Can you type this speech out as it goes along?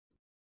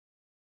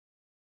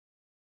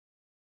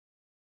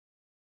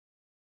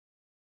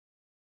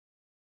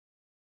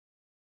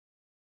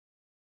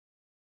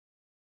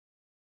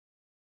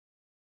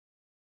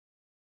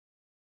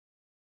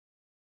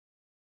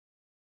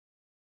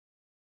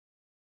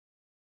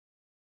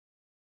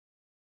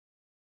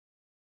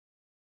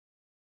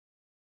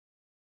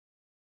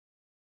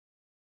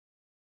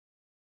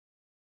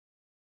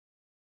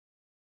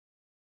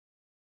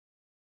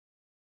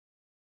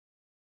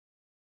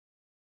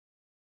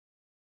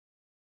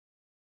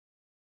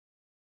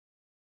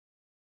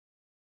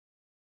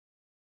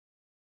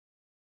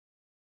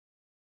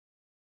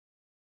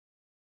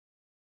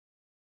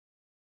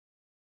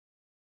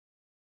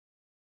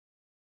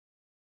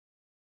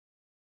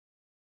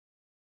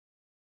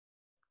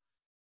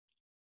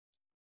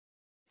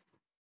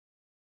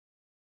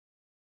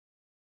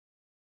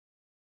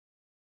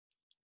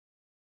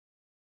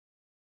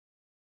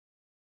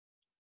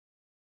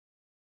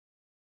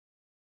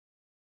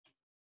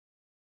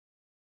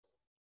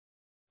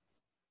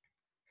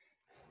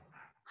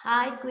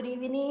Hi, good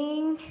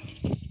evening.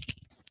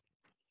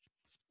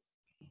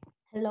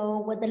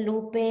 Hello,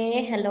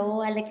 Guadalupe.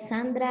 Hello,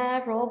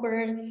 Alexandra,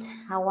 Robert.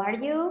 How are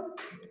you?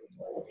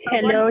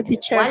 Hello,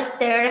 teacher.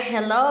 Walter,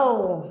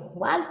 hello.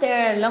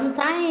 Walter, long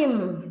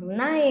time.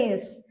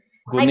 Nice.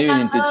 Good Hi,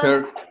 evening, Carlos.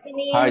 teacher. Good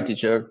Hi, evening.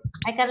 teacher.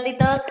 Hi,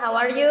 Carlitos. How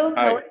are you?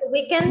 How Hi. was the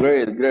weekend?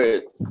 Great,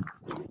 great.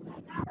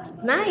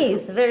 It's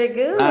nice. Very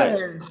good.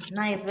 Nice.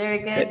 Nice. Very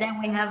good. Then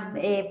we have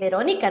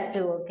Veronica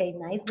too. Okay,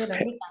 nice,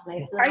 Veronica.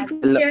 Nice to Hi, have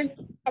you. teacher.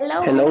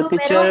 Hello, Hello, hello, Vero.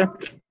 teacher.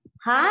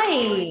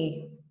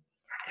 Hi.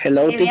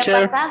 Hello, ¿Qué había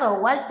teacher.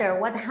 pasado, Walter?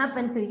 What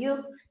happened to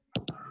you?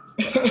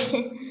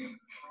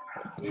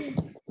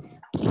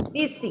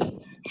 Busy.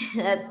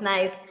 That's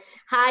nice.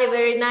 Hi,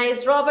 very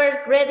nice.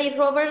 Robert, ready,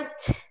 Robert?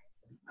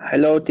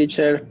 Hello,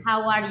 teacher.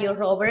 How are you,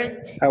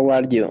 Robert? How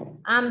are you?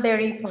 I'm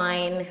very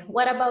fine.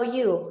 What about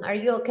you? Are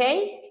you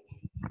okay?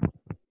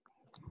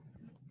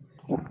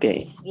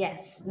 Okay.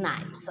 Yes,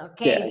 nice.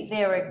 Okay, Yes.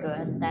 very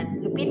good. That's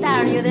Lupita.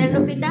 Are you there,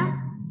 Lupita?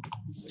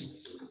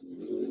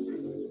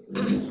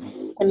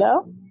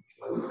 Hello.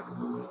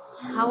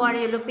 How are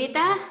you,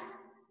 Lupita?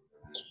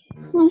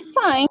 I'm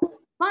fine.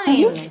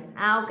 Fine.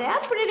 Okay,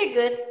 I'm pretty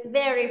good.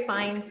 Very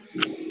fine.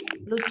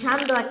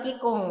 Luchando aquí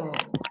con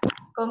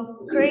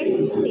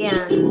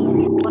Christian,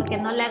 porque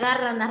no le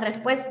agarran la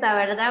respuesta,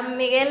 ¿verdad,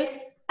 Miguel?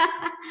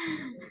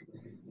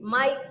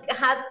 Mike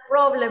had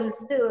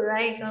problems too,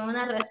 right? Con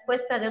una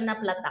respuesta de una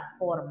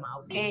plataforma,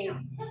 ¿ok?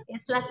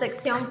 Es la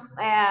sección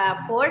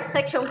 4,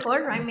 section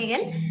 4, right,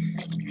 Miguel?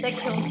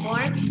 Section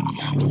 4,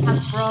 we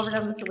have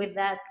problems with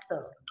that,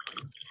 so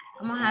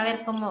vamos a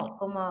ver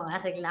cómo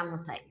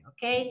arreglamos ahí,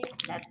 ¿ok?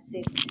 That's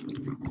it.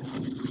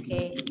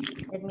 Okay,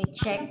 let me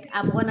check.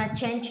 I'm gonna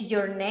change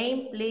your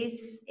name,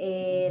 please.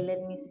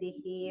 Let me see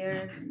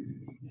here.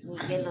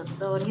 Miguel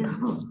Osorio.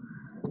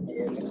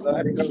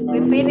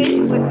 We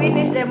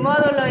finished the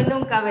módulo y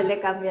nunca me le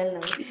cambié el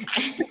nombre.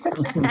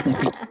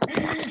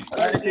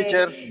 Hi,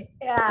 teacher. Okay.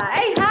 Yeah.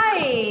 Hey,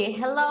 hi.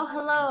 Hello,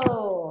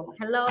 hello.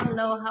 Hello,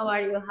 hello. How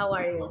are you? How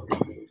are you?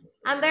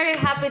 I'm very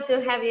happy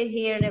to have you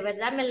here. De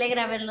verdad me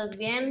alegra verlos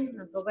bien.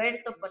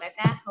 Roberto por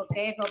acá.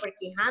 Okay, Robert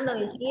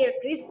Quijano is here.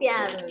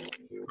 Christian.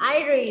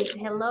 Iris.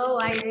 Hello,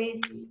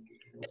 Iris.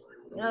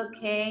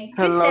 Okay.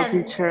 Hello, Christian,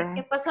 teacher.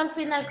 ¿qué pasó al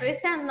final,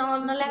 Christian? No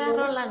le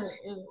agarró la...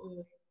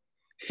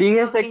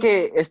 Fíjese Okay.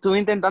 que estuve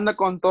intentando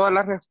con todas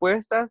las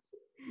respuestas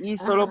y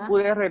solo Ajá.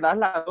 pude arreglar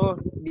las dos.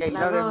 Y ahí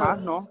La las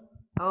demás dos.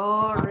 no.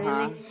 Oh, Ajá.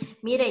 really?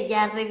 Mire,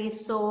 ya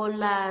revisó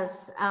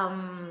los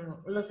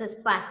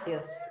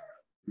espacios.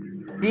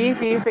 Sí,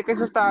 fíjese que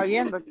eso estaba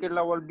viendo, que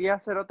lo volví a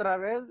hacer otra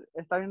vez.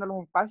 Está viendo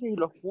los espacios y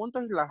los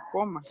puntos y las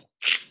comas.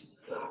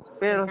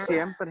 Pero Ya.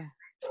 siempre.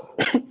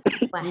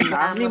 Bueno, Ni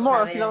vamos a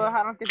modo, si lo ver.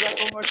 dejaron que sea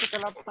como hecho que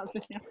la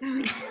pase.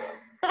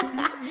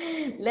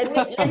 Let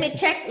me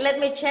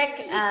check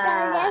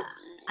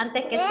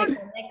antes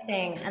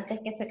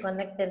que se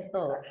conecten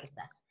todos,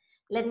 quizás.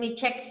 Let me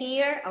check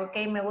here. Ok,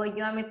 me voy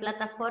yo a mi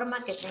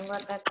plataforma que tengo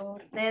acá con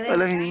ustedes.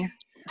 Hola, mi niña.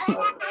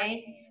 Ok.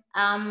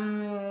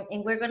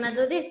 And we're gonna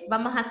do this.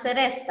 Vamos a hacer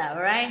esta,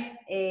 right?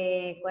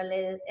 ¿Cuál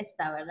es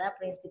esta, verdad?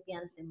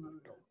 Principiante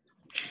módulo.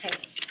 Okay.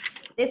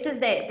 This is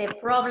the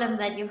problem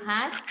that you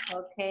had.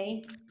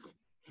 Okay.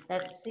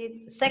 That's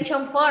it.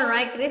 Section 4,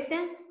 right,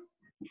 Christian?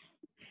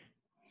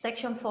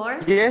 Section 4.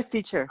 Yes,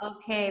 teacher.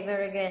 Okay,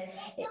 very good.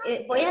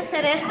 Voy a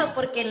hacer esto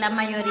porque la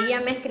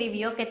mayoría me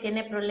escribió que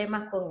tiene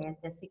problemas con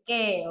este. Así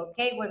que,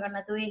 okay, we're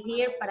gonna do it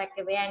here para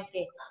que vean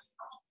que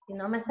si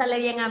no me sale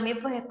bien a mí,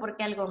 pues es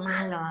porque algo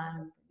malo.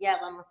 Ya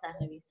vamos a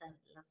revisar,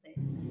 no sé,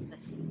 las respuestas.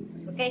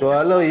 Okay. Yo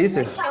ya lo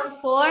hice. Section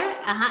 4,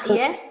 ajá,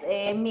 yes,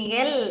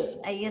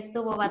 Miguel ahí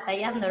estuvo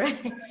batallando,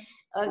 right?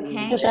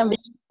 Okay.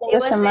 It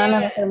was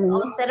there,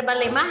 observa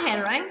la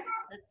imagen, right?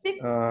 That's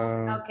it.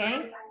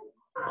 Okay.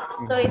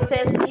 So it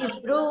says, is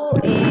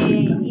Bruce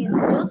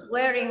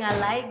wearing a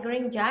light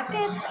green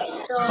jacket?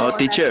 So Oh,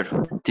 teacher,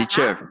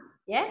 teacher.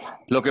 Yes.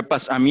 Lo que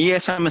pasa, a mí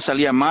esa me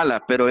salía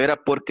mala, pero era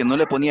porque no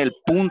le ponía el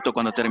punto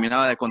cuando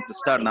terminaba de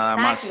contestar, nada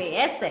más.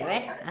 Exactly,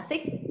 ¿ve?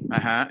 Así.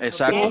 Ajá,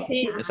 exacto.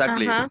 Okay.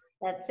 Exactly.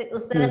 That's it.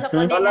 Ustedes lo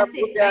ponen la así,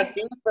 puse right?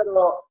 así,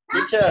 pero,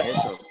 teacher.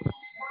 Eso.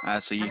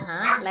 Así.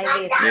 Ajá, like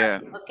this.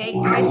 Yeah. Okay,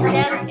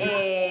 Christian,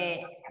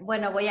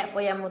 bueno, voy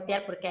a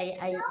mutear porque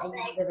hay un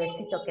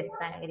bebecito que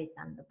está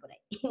gritando por ahí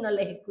y no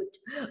les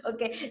escucho.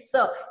 Okay,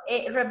 so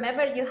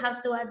remember you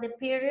have to add the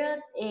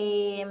period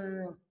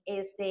en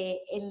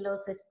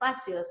los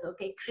espacios.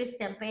 Okay,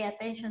 Christian, pay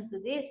attention to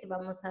this.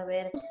 Vamos a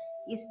ver,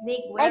 is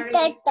Nick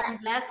wearing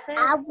sunglasses?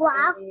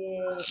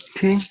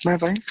 Sí, bye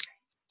bye.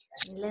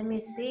 Let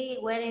me see,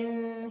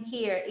 wearing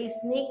here. Is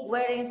Nick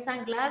wearing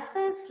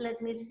sunglasses? Let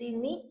me see,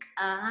 Nick.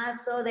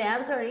 So the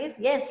answer is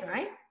yes,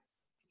 right?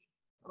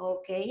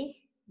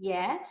 Okay,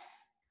 yes.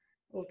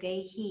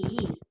 Okay, he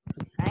is,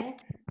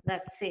 right?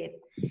 That's it.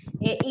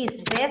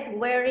 Is Beth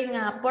wearing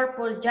a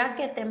purple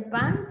jacket and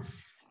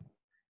pants?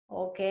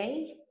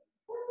 Okay.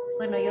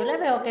 Bueno, yo le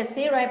veo que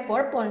sí, right?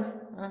 Purple.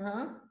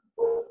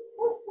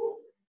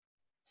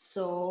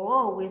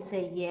 So we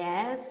say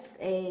yes,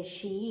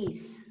 she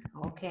is.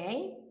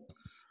 Okay.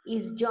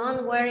 Is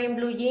John wearing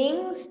blue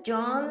jeans?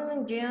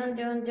 John.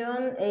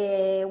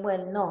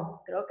 Well,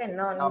 no, creo que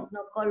no, No. it's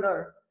not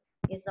color.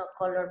 It's not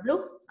color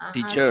blue.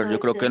 Teacher, So yo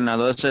creo it's que en la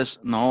 2 es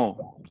no.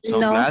 No.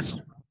 Sunglass.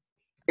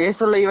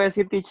 Eso le iba a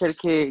decir, teacher,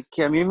 que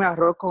a mí me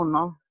arrojo,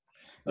 ¿no?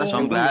 La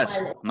segunda.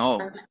 Sunglass. No.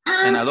 En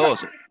I'm la 2.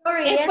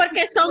 sorry, Es yes,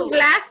 porque it's son blue.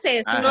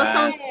 glasses, no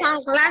son Ajá.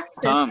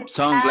 sunglasses.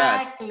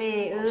 Sunglass.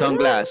 Exactly.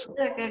 Sunglass. Oops,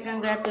 okay,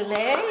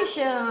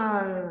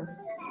 congratulations.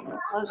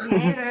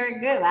 Okay, very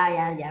good.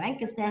 Ah, ya ven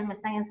que ustedes me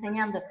están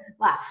enseñando.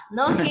 Wow,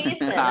 no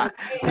kissing.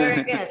 Okay,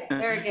 very good,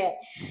 very good.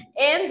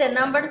 And the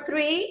number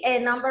 3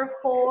 and number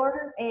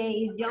 4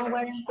 is John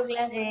wearing two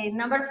glasses.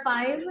 Number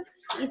 5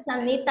 is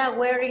Anita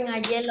wearing a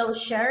yellow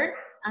shirt.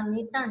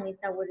 Anita,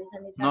 where is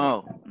Anita?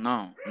 No.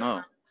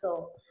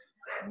 So,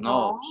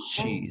 No, no.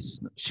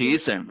 she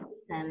isn't.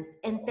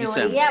 En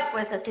teoría,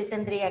 pues así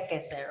tendría que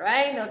ser,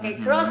 right? Okay,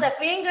 cross the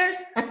fingers.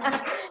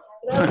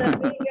 Cross the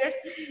fingers.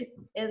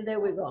 And there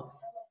we go.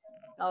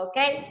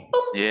 Okay.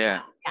 Pum.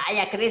 Yeah.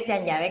 Ya,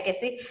 Cristian, ya ve que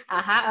sí.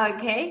 Ajá,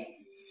 okay.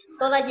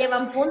 Todas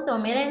llevan punto,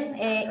 miren.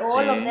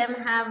 All of them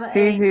have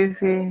Sí.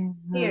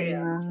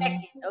 period.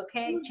 Check it,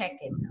 okay? Check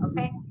it,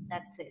 okay?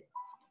 That's it.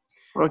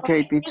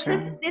 Okay,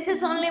 teacher. This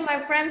is only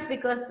my friends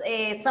because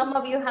some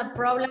of you have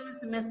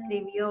problems. Me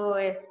escribió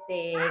me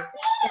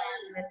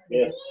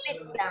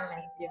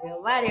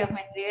escribió varios,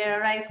 me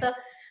escribieron, right? So,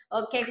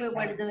 okay, we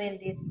were doing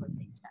this for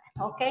this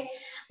time, okay?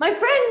 My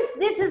friends,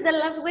 this is the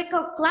last week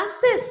of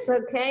classes,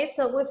 okay?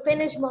 So we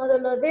finished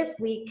modulo this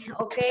week,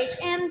 okay?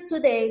 And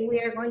today we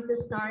are going to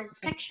start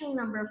section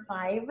number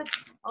 5,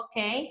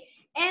 okay?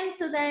 And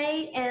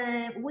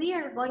today we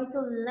are going to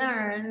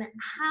learn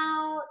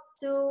how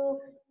to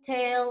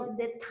tell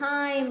the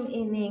time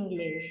in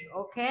English,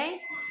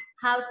 okay?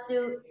 How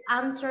to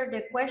answer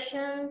the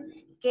question,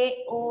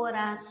 ¿qué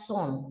horas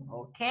son?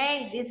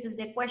 Okay, this is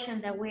the question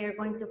that we are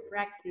going to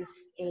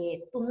practice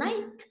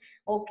tonight,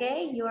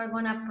 okay? You are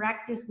gonna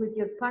practice with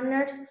your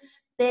partners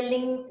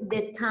telling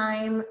the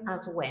time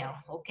as well,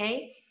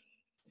 okay?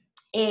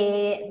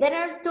 There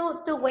are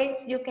two ways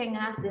you can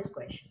ask this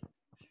question.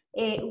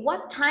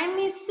 What time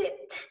is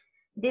it?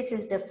 This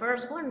is the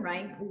first one,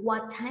 right?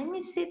 What time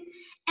is it?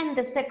 And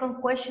the second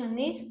question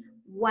is,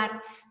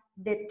 what's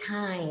the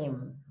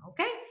time?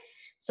 Okay?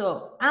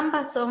 So,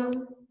 ambas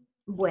son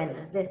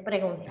buenas de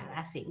preguntar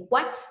así.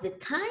 What's the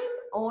time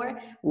or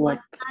what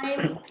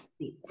time is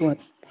it? What?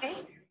 Okay?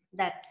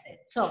 That's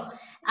it. So,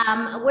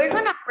 we're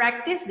gonna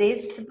practice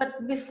this,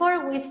 but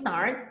before we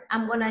start,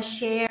 I'm gonna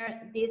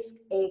share this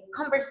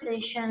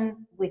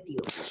conversation with you,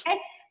 okay?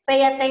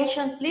 Pay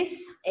attention,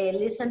 please.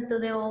 Listen to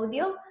the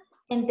audio,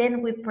 and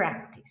then we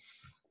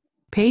practice.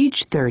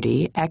 Page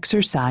 30,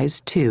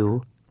 Exercise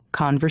 2,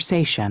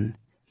 Conversation.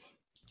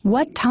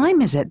 What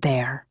time is it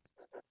there?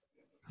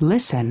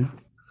 Listen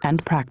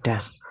and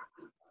practice.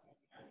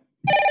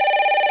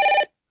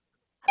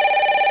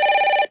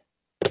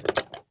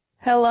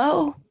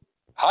 Hello?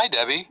 Hi,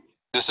 Debbie.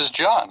 This is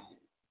John.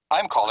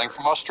 I'm calling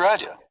from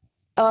Australia.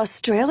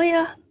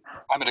 Australia?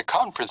 I'm at a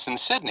conference in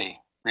Sydney,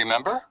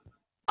 remember?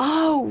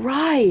 Oh,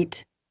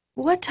 right.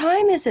 What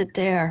time is it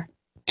there?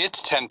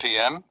 It's 10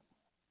 p.m.,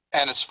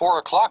 and it's 4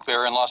 o'clock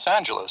there in Los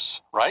Angeles,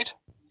 right?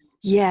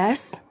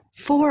 Yes,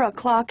 4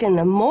 o'clock in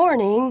the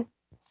morning.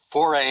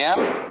 4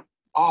 a.m.?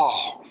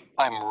 Oh,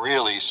 I'm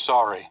really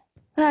sorry.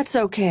 That's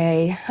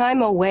okay.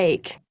 I'm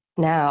awake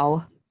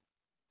now.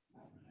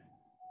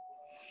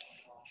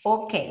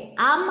 Okay,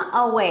 I'm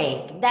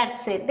awake.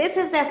 That's it. This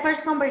is the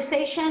first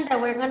conversation that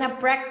we're gonna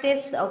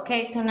practice,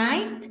 okay,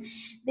 tonight.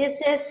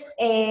 This is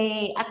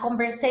a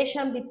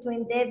conversation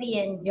between Debbie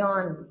and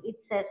John.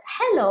 It says,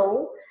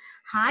 hello,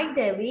 hi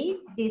Debbie,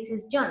 this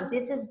is John.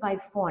 This is by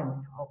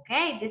phone,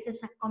 okay? This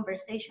is a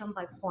conversation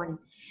by phone.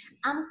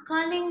 I'm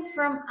calling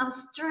from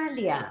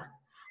Australia.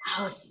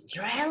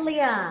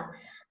 Australia.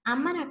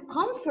 I'm at a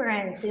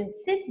conference in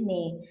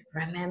Sydney,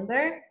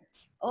 remember?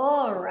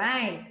 All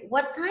right.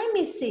 What time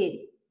is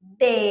it?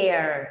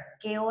 There.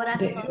 ¿Qué horas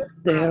son?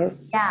 There.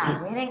 Yeah,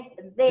 miren,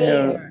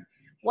 there.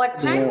 What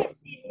time is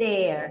it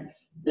there?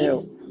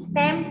 It's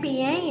 10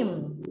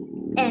 p.m.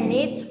 and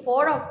it's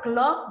 4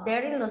 o'clock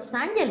there in Los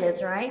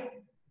Angeles, right?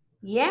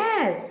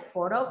 Yes,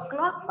 4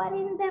 o'clock, but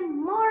in the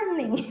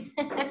morning.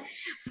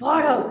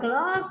 4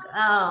 o'clock?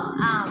 Oh,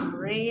 I'm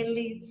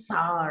really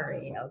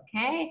sorry,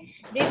 okay?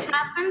 This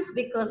happens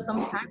because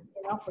sometimes,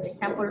 for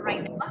example,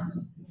 right now,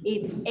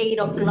 it's 8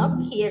 o'clock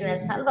here in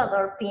El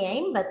Salvador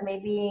p.m., but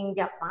maybe in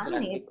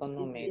Japan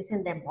it's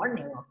in the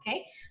morning,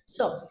 okay?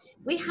 So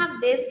we have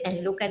this,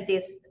 and look at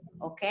this,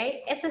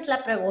 okay? Esa es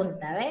la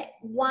pregunta, ¿ve?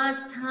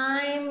 What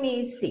time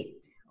is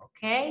it,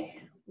 okay?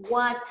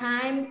 What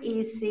time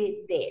is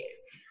it there?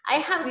 I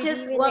have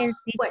just one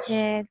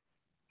question.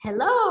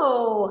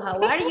 Hello, how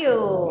are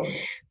you?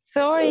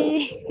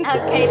 Sorry.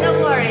 Okay,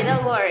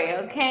 don't worry,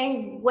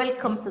 okay?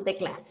 Welcome to the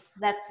class.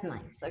 That's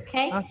nice,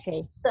 okay?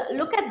 Okay. So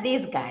look at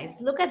this, guys.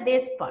 Look at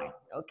this part,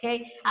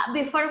 okay?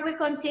 Before we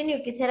continue,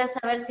 quisiera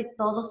saber si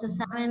todos se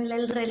saben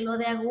el reloj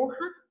de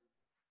aguja.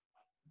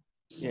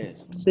 Yes.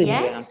 Sí.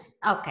 Yes?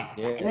 Okay.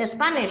 Yes. In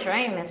Spanish,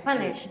 right? In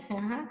Spanish.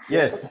 Ajá.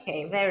 Yes.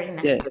 Okay, very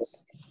nice.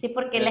 Yes. Sí,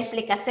 porque la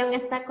explicación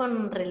está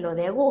con reloj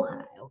de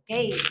aguja, ¿ok?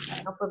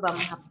 Si no, pues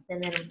vamos a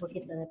tener un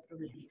poquito de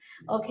problema.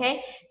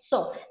 Okay,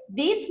 so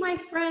this, my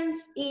friends,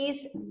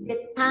 is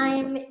the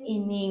time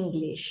in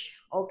English,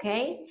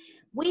 okay?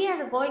 We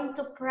are going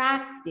to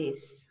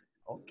practice,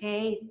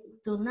 okay,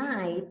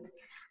 tonight,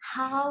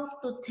 how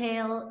to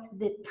tell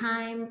the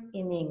time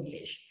in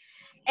English.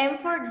 And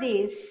for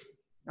this,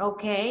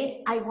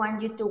 okay, I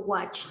want you to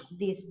watch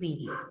this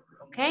video,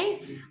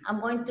 okay?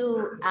 I'm going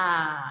to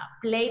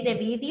play the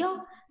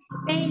video.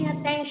 Pay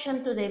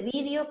attention to the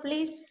video,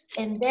 please,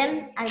 and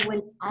then I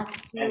will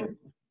ask you,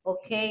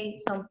 okay,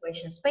 some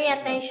questions. Pay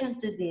attention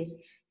to this.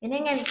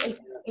 Miren,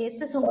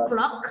 este es un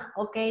clock,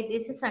 okay,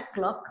 this is a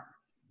clock.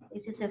 Y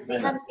si se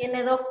fijan,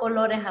 tiene dos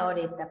colores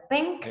ahorita,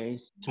 pink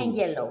and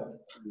yellow.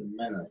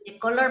 The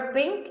color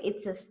pink,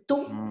 it says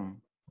tú,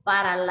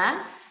 para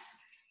las,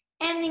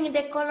 and in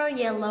the color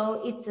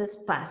yellow, it says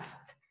past,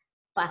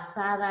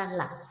 pasada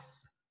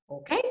las,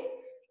 okay?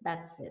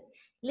 That's it.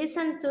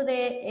 Listen to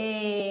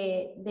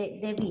the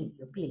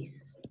video,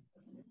 please.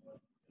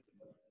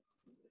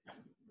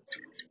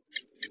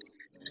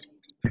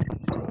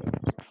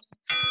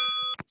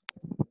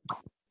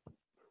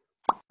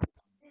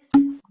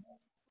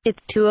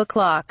 It's 2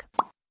 o'clock.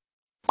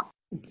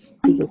 It's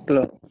 2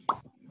 o'clock.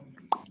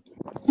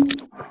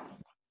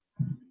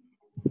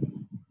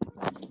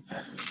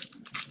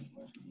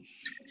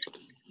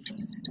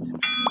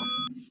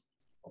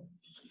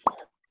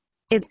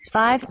 It's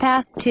 5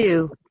 past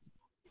 2.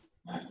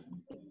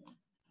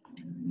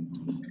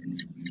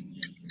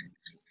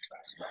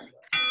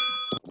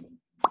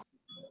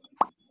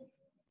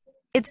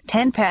 It's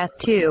 10 past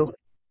 2.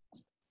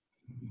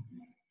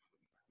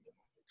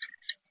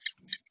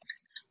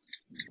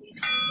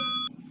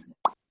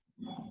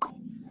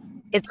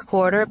 It's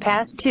quarter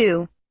past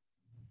 2.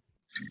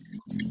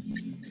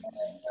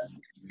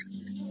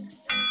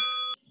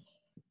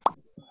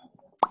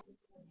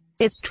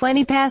 It's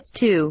 20 past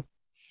 2.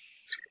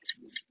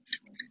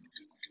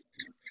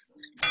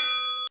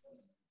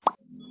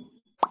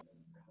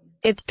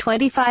 It's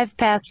 25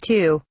 past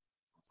 2.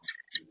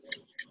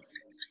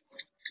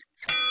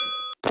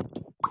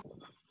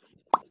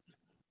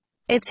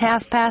 It's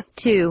half past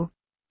 2.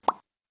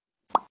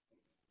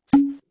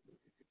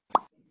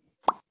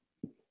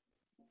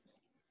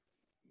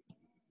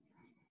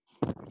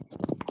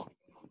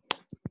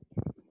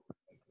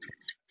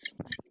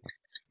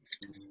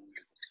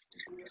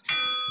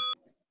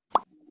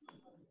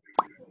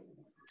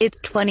 It's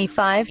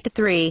 25 to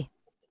 3.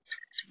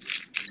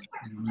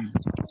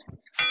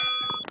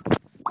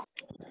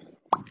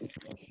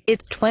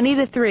 It's 20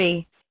 to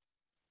 3.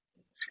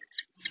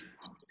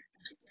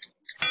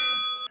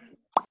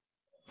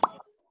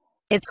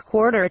 It's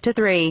quarter to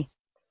 3.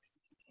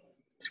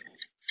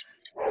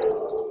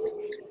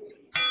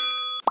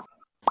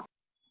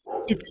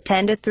 It's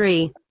 10 to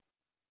 3.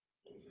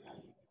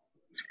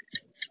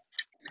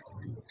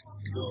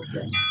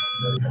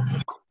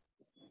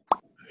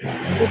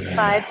 It's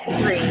 5 to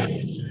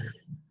 3.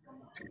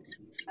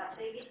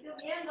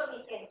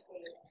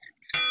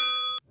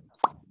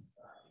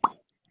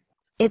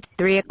 It's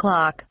 3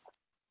 o'clock.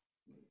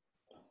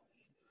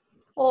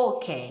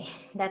 Okay,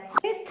 that's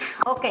it.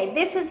 Okay,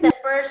 this is the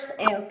first,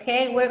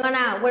 okay, we're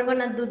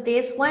gonna do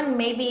this one.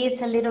 Maybe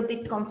it's a little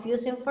bit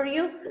confusing for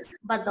you,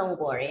 but don't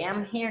worry,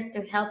 I'm here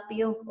to help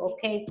you,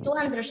 okay, to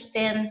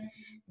understand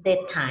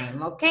the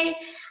time, okay?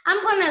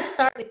 I'm gonna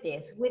start with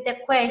this, with the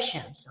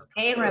questions,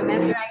 okay?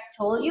 Remember I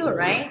told you,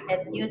 right,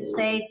 that you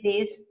say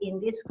this in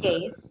this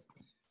case,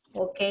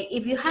 okay?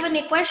 If you have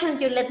any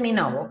questions, you let me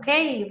know,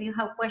 okay? If you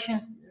have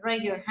questions,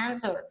 raise your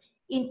hands or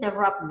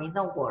interrupt me,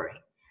 don't worry.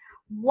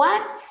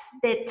 What's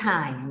the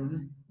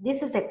time?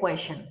 This is the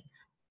question.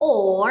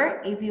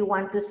 Or if you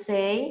want to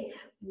say,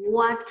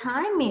 what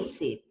time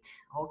is it?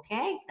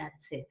 Okay,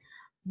 that's it.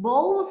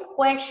 Both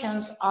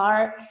questions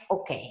are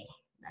okay.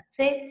 That's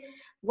it.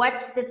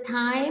 What's the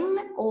time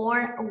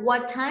or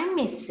what time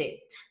is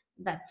it?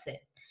 That's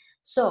it.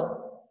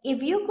 So,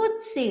 if you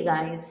could see,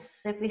 guys,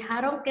 se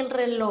fijaron que el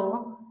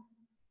reloj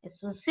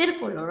es un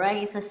círculo,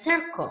 right? It's a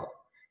circle.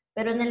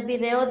 Pero en el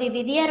video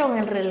dividieron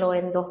el reloj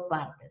en dos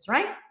partes,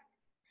 right?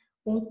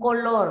 Un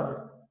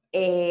color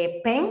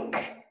pink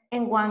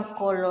and one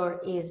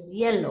color is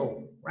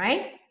yellow,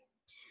 right?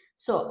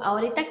 So,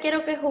 ahorita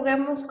quiero que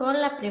juguemos con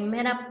la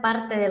primera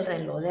parte del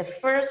reloj, the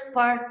first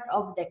part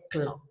of the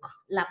clock,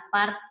 la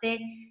parte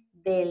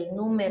del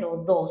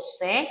número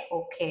 12,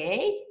 ok,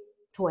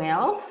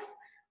 12,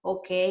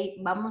 ok,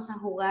 vamos a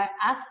jugar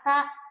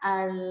hasta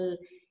al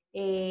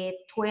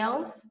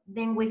 12,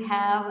 then we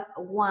have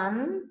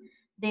 1,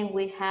 then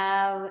we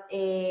have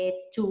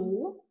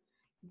 2,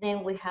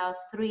 then we have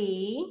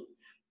 3,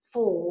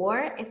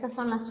 4, esas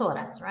son las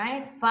horas,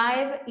 right?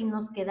 5 y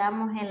nos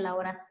quedamos en la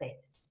hora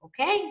 6, ok?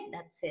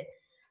 That's it.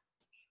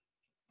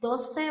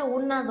 12,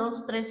 1,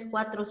 2, 3,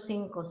 4,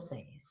 5,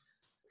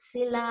 6.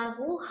 Si la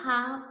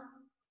aguja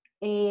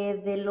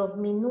de los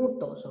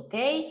minutos, ok?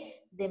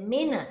 The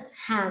minute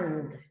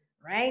hand,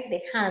 right?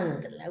 The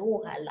hand, la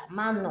aguja, la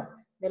mano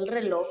del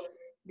reloj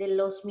de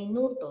los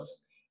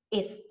minutos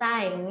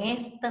está en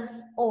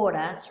estas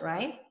horas,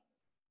 right?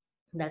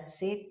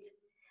 That's it.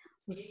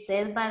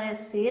 Usted va a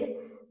decir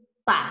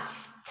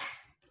past,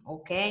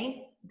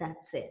 okay?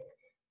 That's it.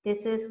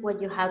 This is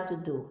what you have to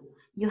do.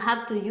 You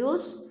have to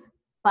use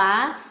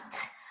past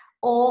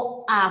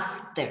o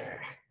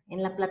after.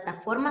 En la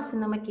plataforma, si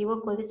no me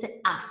equivoco,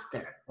 dice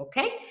after,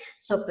 okay?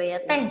 So pay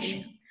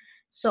attention.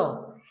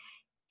 So,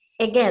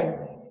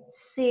 again,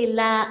 si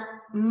la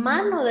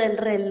mano del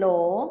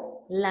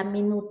reloj, la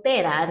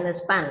minutera en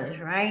Spanish,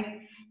 right?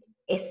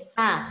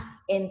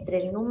 Está entre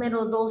el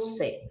número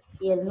 12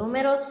 y el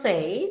número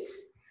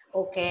 6,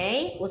 ok,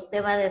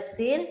 usted va a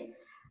decir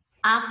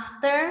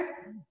after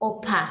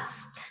o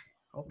past,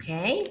 ok,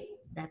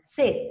 that's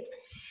it.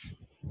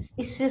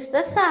 Y si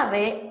usted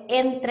sabe,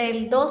 entre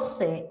el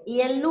 12 y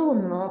el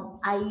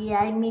 1, ahí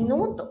hay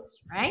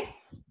minutos, right?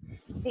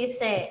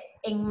 Dice,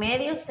 en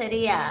medio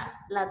sería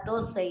las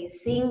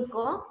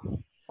 12:05,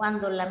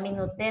 cuando la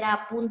minutera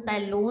apunta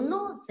el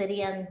 1,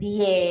 serían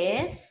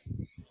 10,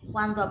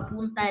 cuando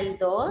apunta el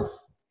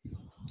 2,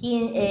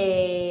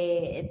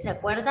 ¿se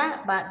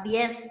acuerda? Va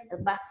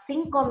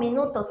 5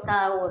 minutos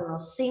cada uno,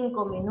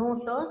 5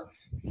 minutos,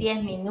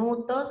 10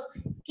 minutos,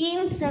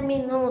 15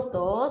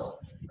 minutos,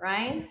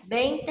 right?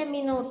 20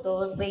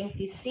 minutos,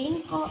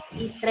 25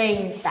 y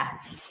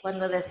 30. Es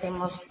cuando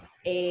decimos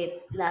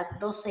las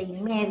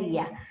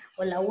 12:30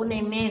 o la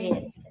 1:30,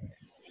 etc.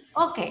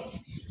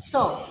 Okay,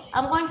 so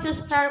I'm going to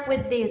start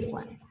with these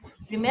ones.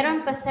 Primero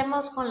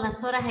empecemos con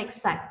las horas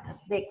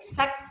exactas, the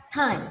exact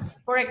times.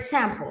 For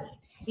example,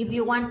 if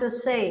you want to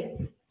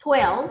say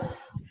 12,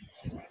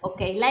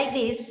 okay, like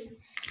this,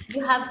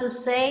 you have to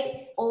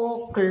say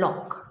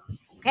o'clock,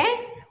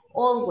 okay?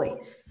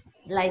 Always,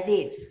 like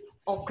this,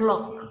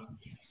 o'clock.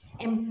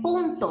 En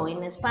punto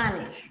in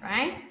Spanish,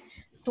 right?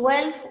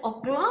 12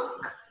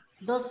 o'clock,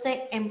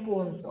 12 en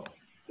punto.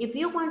 If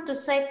you want to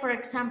say, for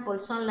example,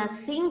 son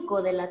las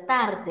 5 de la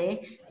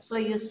tarde, so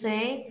you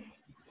say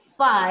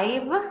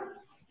 5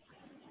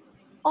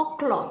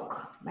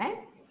 o'clock, right?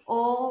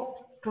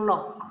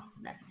 O'clock,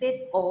 that's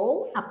it.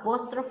 O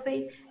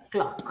apostrophe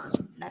clock,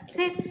 that's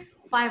it.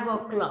 5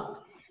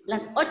 o'clock.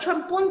 Las 8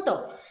 en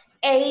punto,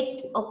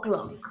 8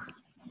 o'clock.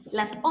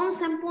 Las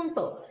 11 en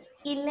punto,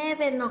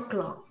 11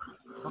 o'clock,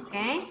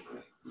 okay?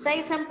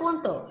 6 en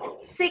punto,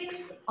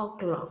 6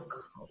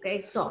 o'clock,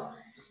 okay? So,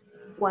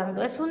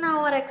 cuando es una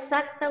hora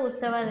exacta,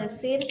 usted va a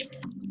decir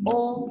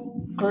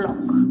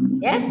o'clock.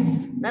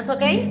 Yes? That's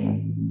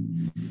okay?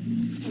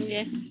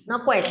 Yes.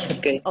 No questions.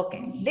 Okay.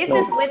 Okay. This No.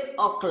 is with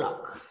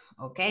o'clock.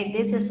 Okay,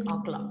 this is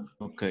o'clock.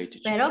 Okay,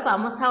 teacher. Pero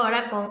vamos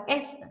ahora con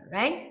esta,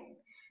 right?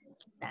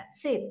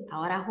 That's it.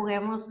 Ahora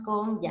juguemos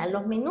con ya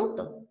los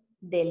minutos.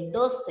 Del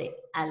 12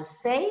 al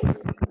 6,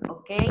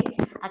 ok.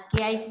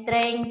 Aquí hay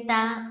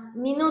 30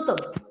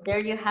 minutos.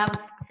 There you have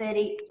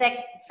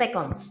 30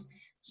 seconds.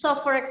 So,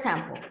 for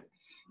example,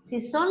 si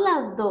son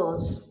las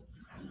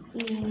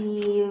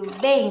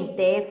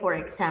 2:20, for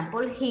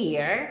example,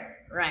 here,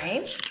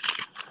 right?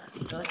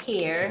 So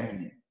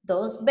here,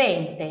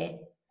 2:20.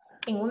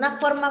 En una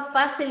forma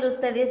fácil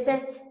usted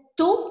dice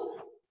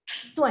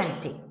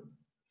 2:20.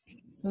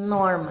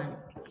 Normal.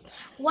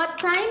 What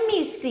time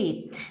is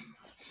it?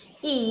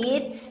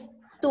 It's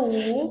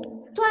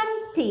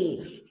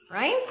 2:20,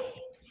 right?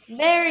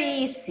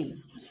 Very easy.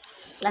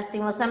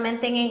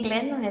 Lastimosamente en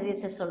inglés no se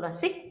dice solo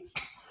así.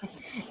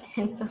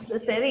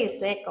 Entonces se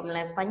dice, como en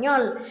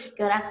español,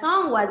 ¿qué horas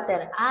son,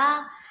 Walter?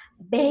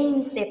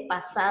 20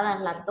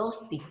 pasadas las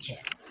 2, teacher.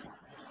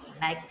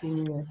 Like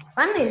in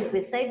Spanish,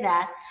 we say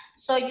that.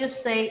 So you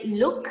say,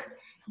 look,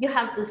 you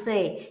have to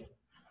say,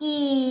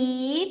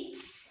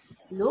 it's,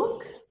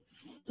 look,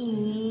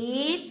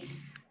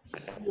 it's.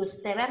 Y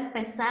usted va a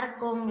empezar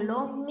con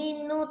los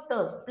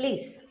minutos,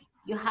 please.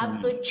 You have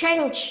to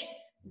change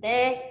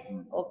the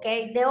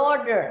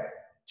order.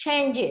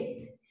 Change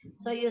it.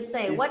 So you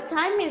say, what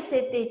time is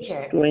it,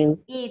 teacher?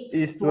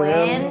 It's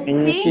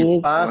 20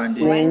 past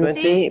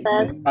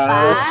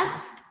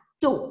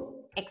 2.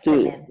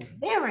 Excellent.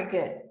 Very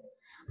good.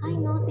 I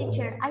know,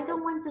 teacher. I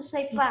don't want to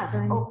say past.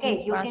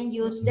 Okay, you can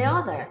use the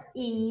other.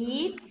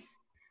 It's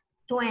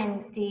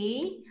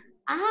 20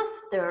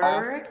 after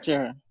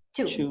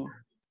 2.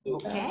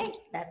 Okay,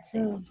 that's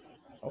it.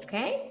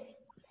 Okay.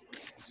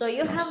 So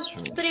you have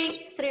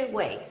three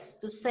ways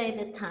to say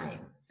the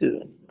time.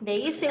 The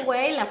easy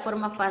way, la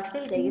forma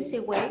fácil, the easy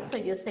way, so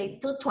you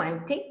say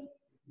 2:20.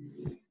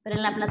 Pero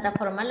en la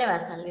plataforma le va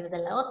a salir de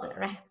la otra,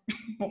 right?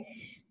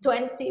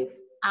 20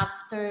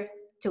 after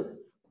 2.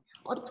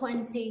 Or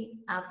 20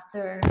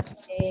 after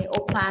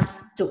or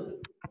past 2.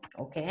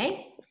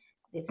 Okay?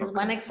 This is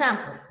one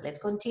example. Let's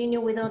continue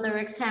with other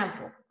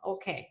example.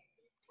 Okay.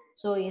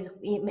 So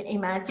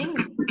imagine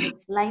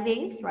it's like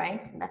this,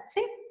 right? That's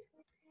it.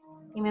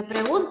 Y me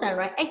preguntan,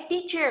 right? Hey,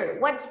 teacher,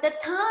 what's the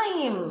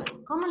time?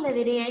 ¿Cómo le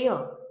diría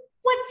yo?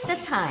 What's the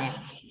time?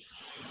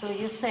 So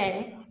you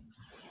say,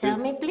 tell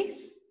me,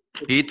 please.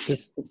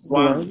 It's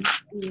one.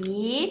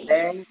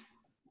 It's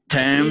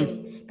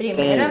 10.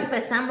 Primero 10.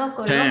 empezamos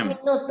con 10. los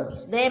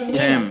minutos. The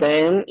 10.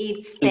 minutes.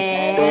 It's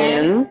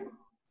 10.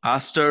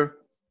 After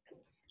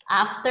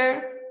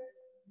After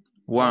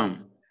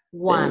 1.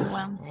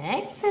 1.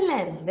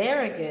 Excellent.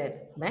 Very good.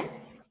 ¿Ve?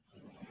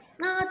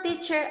 No,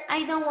 teacher,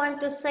 I don't want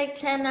to say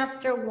 10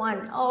 after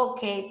 1.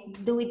 Okay,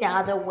 do it the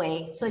other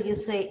way. So you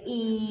say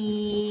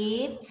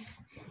it's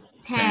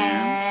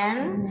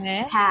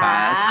 10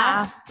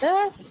 past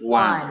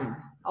 1.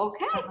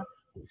 Okay?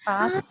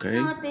 Okay.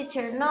 No,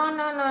 teacher, no.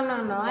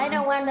 I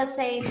don't want to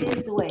say it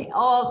this way.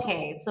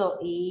 Okay, so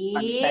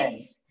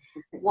it's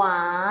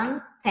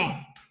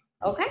 1:10.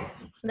 Okay,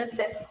 that's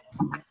it.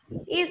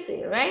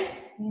 Easy, right?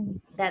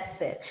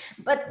 That's it.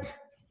 But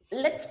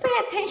let's pay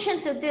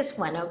attention to this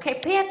one, okay?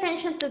 Pay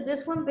attention to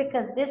this one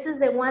because this is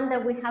the one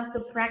that we have to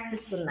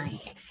practice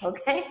tonight,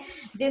 okay?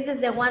 This is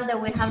the one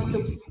that we have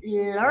to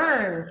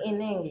learn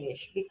in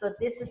English because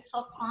this is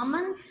so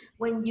common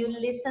when you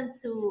listen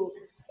to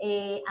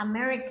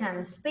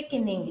Americans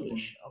speaking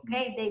English,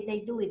 okay? They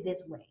do it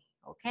this way,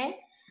 okay?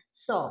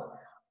 So,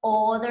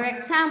 other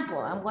example,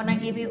 I'm gonna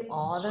give you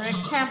other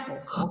example,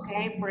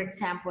 okay? For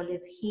example,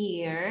 is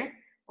here,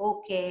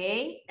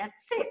 okay?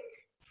 That's it.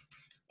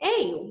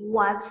 Hey,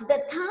 what's the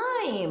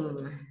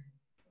time?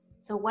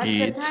 So what's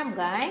the time,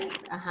 guys?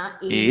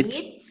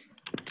 It's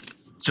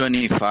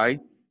 25.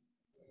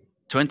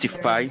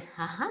 25.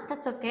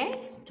 That's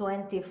okay.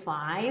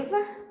 25.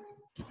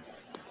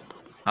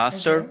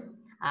 After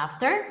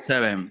After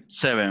 7.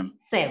 7.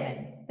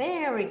 7.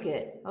 Very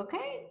good.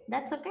 Okay,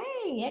 that's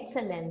okay.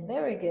 Excellent.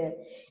 Very good.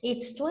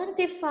 It's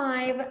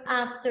 25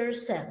 after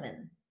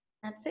 7.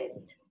 That's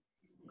it.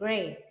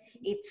 Great.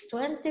 It's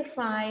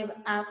 25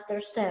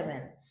 after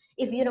 7.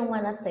 If you don't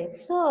want to say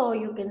so,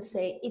 you can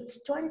say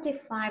it's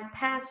 25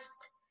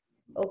 past,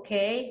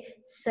 okay,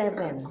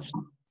 7.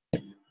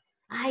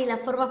 Ay, la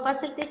forma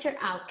fácil, teacher.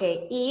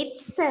 Okay,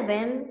 it's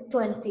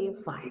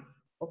 7:25.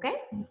 Okay?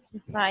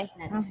 Right.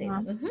 That's it.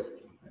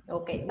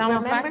 Okay,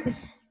 Estamos remember? fácil.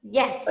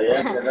 Yes.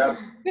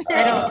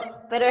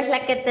 pero es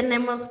la que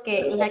tenemos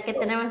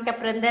que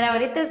aprender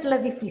ahorita es la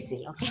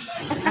difícil, ¿ok?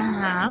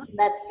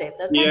 That's it.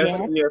 Okay? Yes.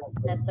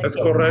 That's okay. Es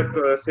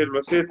correcto decirlo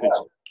así,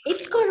 teacher.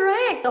 It's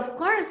correct, of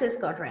course it's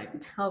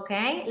correct, ¿ok?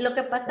 Lo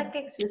que pasa es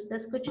que si usted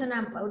escucha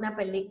una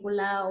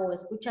película o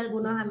escucha a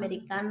algunos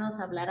americanos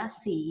hablar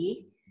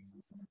así,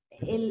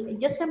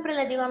 yo siempre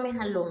le digo a mis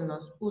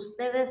alumnos,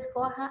 usted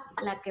escoja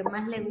la que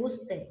más le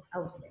guste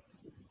a usted.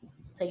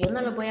 O sea, yo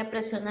no lo voy a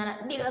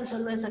presionar, digan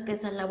solo esa que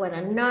esa es la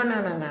buena. No.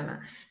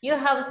 You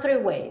have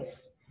 3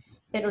 ways.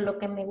 Pero lo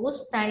que me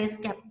gusta es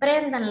que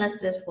aprendan las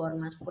 3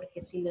 formas,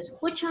 porque si lo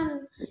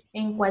escuchan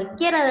en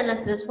cualquiera de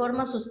las 3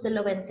 formas, usted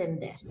lo va a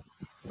entender.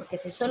 Porque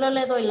si solo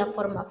le doy la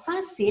forma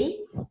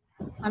fácil,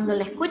 cuando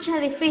le escucha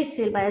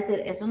difícil, va a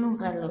decir, eso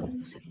nunca lo...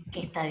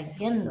 ¿Qué está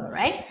diciendo,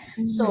 right?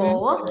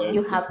 So,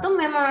 you have to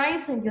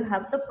memorize and you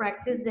have to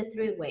practice the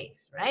 3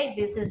 ways, right?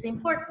 This is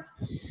important.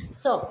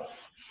 So,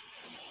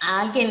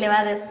 a alguien le va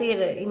a decir,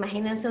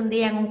 imagínense un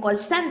día en un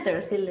call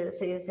center, si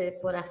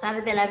por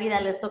azar de la vida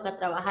les toca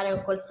trabajar en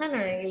un call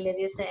center y le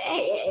dice,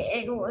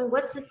 hey,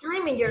 what's the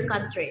time in your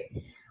country?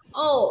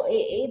 Oh,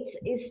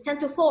 it's 10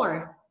 to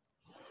 4.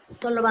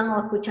 Solo van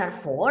a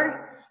escuchar 4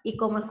 y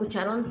como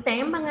escucharon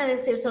 10 van a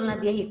decir son las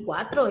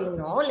 10:04 y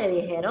no, le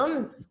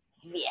dijeron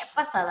 10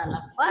 pasadas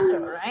las 4,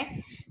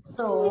 right?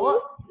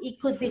 So it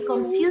could be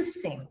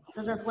confusing.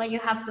 So that's why you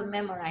have to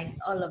memorize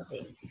all of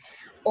this.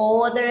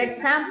 Other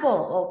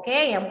example,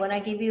 okay, I'm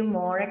gonna give you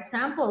more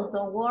examples,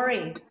 don't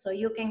worry, so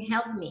you can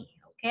help me,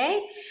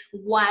 okay?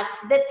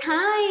 What's the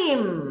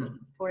time?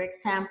 For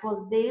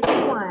example, this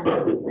one,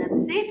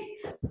 that's it.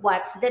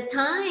 What's the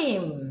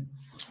time?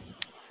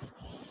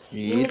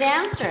 Give me the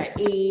answer.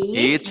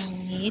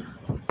 It's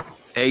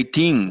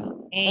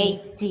 18.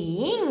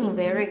 18,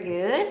 very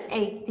good.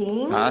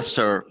 18.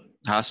 After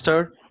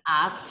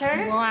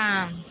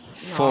 1.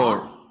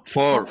 4.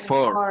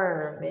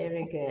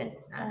 Very good.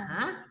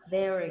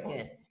 Very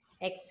good.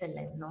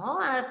 Excellent. No,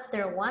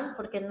 after 1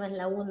 porque no es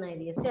la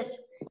 1:18.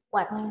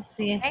 4.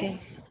 Okay?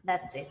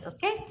 That's it.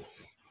 Okay.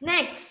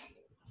 Next.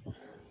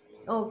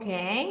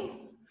 Okay.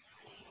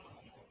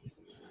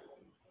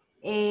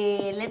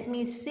 Let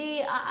me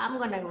see. I'm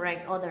gonna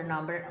write other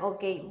number.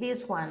 Okay,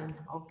 this one.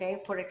 Okay,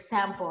 for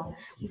example,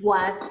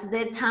 what's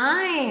the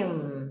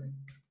time?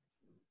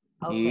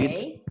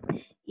 Okay,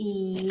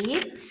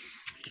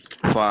 it's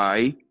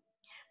 5.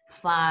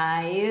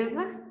 5.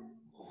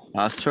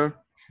 After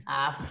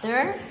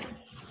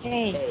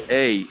 8.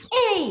 8.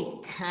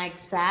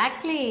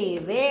 Exactly.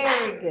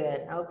 Very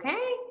good. Okay,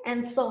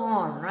 and so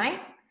on, right?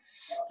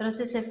 Pero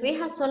si se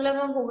fija, solo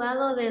hemos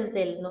jugado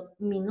desde el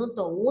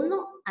minuto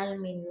 1 al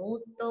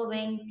minuto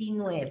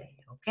 29,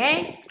 ¿ok?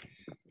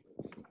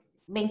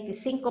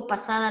 25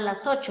 pasadas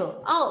las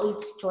 8. Oh,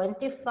 it's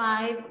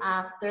 25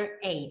 after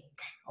 8,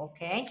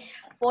 ¿ok?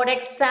 For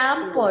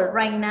example,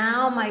 right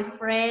now, my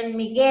friend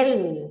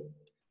Miguel,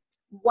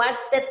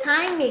 what's the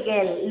time,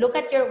 Miguel? Look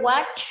at your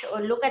watch or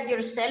look at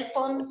your cell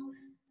phone.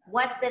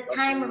 What's the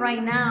time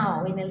right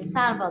now in El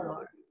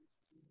Salvador?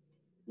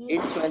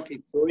 It's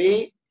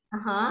 23.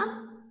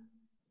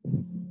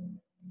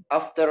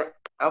 after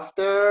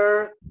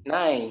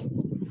 9.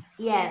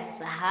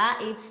 Yes,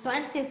 it's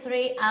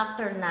 23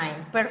 after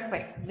 9.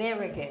 Perfect,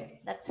 very good.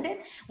 That's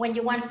it. When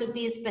you want to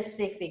be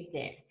specific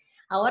there.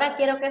 Ahora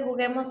quiero que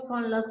juguemos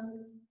con los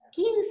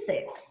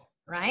 15,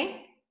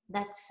 right?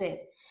 That's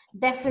it.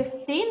 The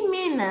 15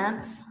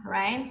 minutes,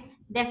 right?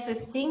 The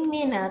 15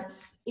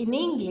 minutes in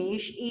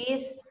English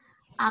is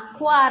a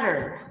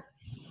quarter.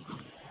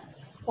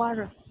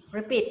 Quarter.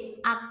 Repeat,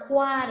 a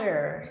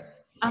quarter.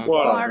 A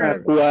Quarter.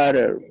 quarter.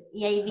 Quarter.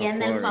 Y ahí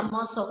viene el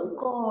famoso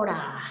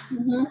cora.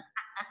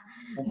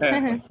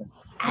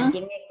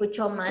 Alguien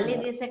escuchó mal y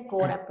dice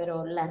cora,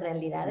 pero la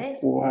realidad es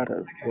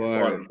Quarter.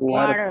 Quarter.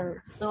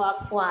 Quarter. so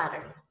a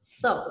quarter.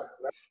 So,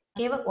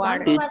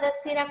 ¿cuándo va a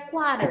decir a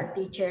quarter,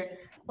 teacher?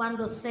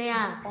 Cuando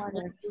sea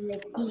las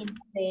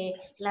 15,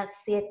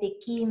 las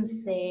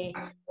 7:15,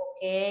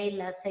 ok,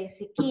 las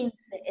 6:15,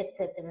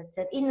 etcétera,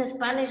 etcétera. In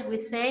Spanish we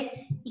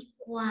say y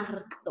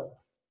cuarto.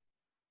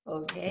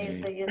 Ok,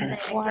 so you say,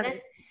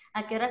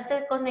 ¿a qué horas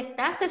te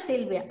conectaste,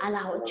 Silvia? A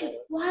las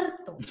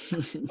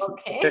 8:15.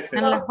 Ok.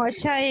 A las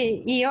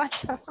 8:08. Y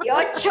 8,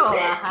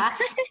 ajá.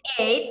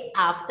 8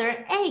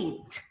 after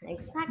 8.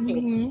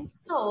 Exactly.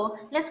 So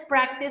let's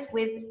practice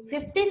with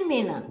 15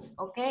 minutes,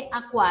 okay?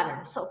 A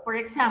quarter. So for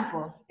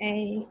example,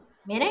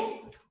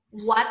 miren,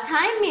 what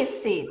time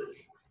is it?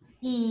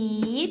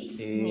 It's,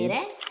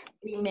 miren,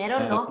 primero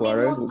los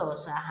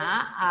minutos,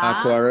 ajá.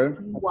 A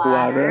quarter.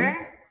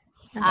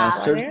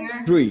 After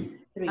 3.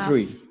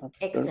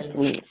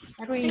 Excellent.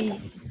 That's it.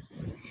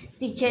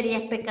 Teacher, ¿y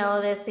es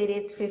pecado decir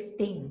it's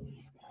 15?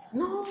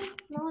 No,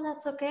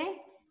 that's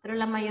okay. Pero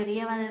la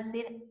mayoría va a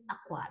decir a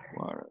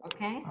quarter.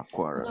 Okay? A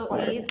quarter. So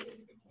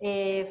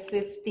it's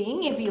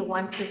 15 if you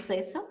want to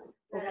say so.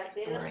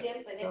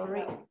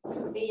 Sorry.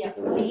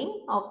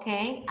 15,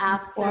 okay.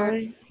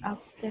 After.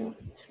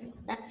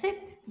 That's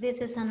it.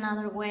 This is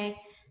another way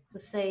to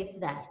say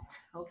that.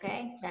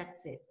 Okay?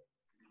 That's it.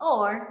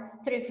 Or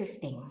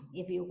 3:15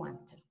 if you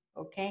want to.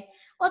 Okay?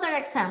 Other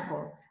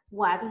example.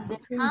 What's the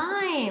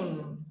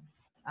time?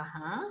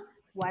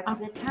 What's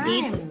the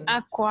time? It's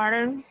a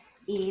quarter.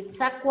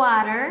 It's a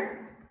quarter.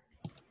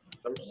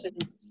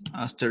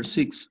 After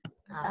 6.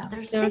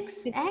 After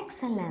 6.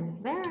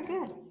 Excellent. Very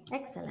good.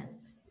 Excellent.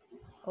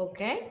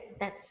 Okay,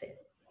 that's it.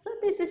 So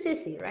this is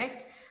easy,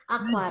 right? A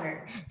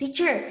quarter.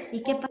 Teacher,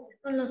 ¿y qué pasa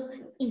con los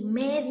y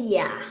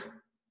media?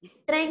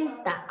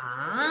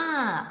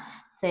 30.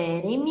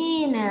 30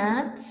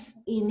 minutes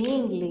in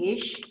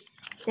English.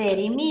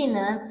 30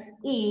 minutes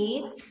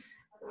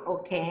it's,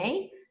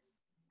 okay,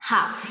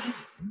 half.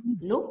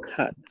 Look.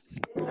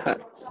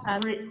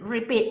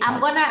 Repeat. I'm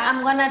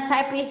gonna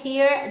type it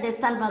here the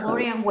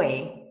Salvadorian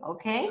way.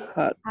 Okay.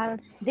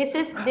 This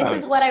is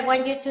what I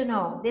want you to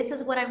know. This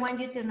is what I want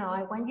you to know.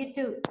 I want you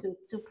to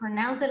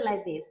pronounce it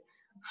like this.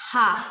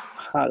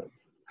 Half.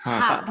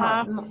 Half.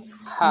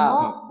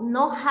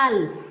 No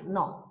half.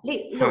 No.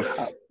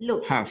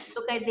 Look. Half.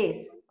 Look at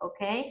this.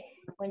 Okay.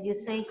 When you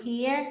say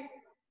here,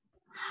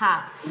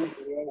 half.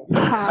 Very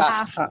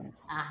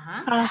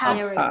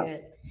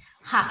good.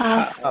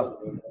 Half.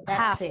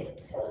 That's it.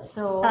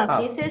 So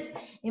this is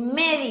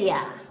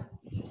media.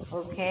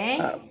 Okay.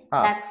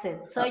 That's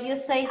it. So you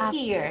say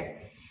here,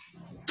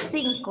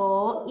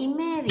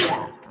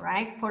 5:30,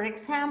 right? For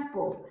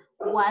example,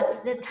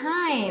 what's the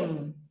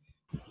time?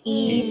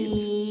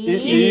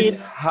 It's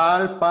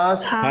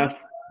 5:30.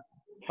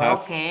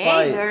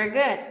 Okay, very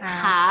good.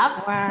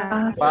 Half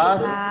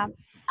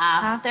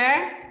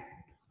after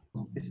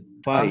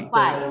 5.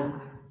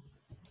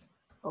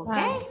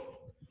 Okay.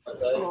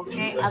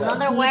 Okay,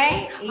 another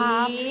way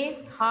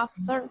is half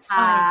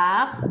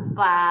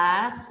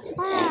past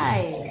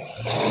 5.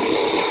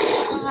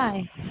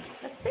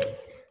 That's it.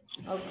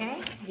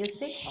 Okay, you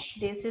see,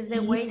 this is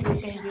the way you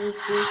can use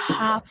this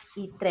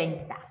y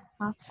 30.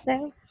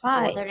 After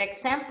 5. Other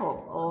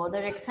example.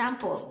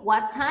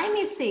 What time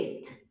is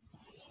it?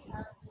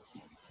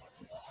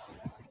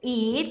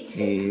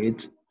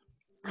 It's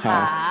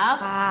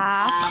half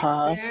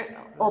after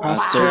or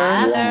past.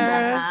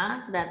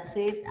 That's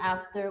it,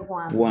 after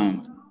 1.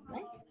 Right?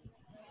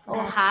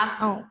 Or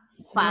half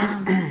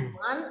past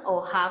 1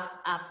 or half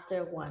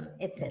after 1,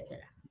 etc.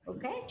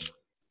 Okay?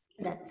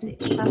 That's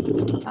it.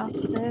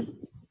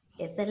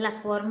 Esa es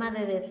la forma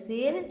de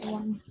decir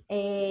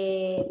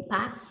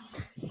past,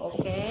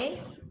 ok,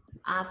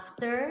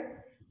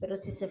 after, pero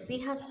si se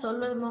fija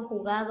solo hemos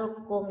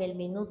jugado con el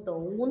minuto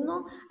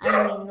 1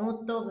 al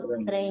minuto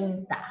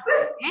 30,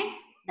 ok,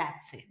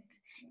 that's it,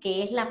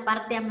 que es la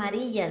parte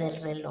amarilla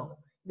del reloj,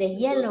 the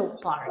yellow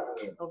part,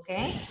 ok,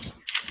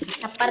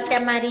 esa parte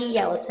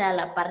amarilla, o sea,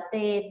 la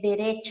parte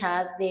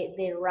derecha de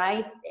the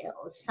right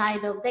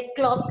side of the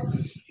clock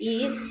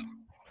is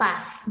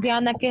past,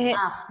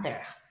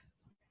 after.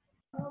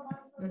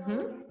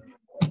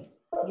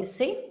 You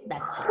see,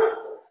 that's it.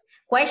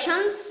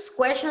 Questions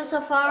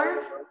so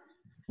far?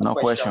 No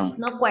question.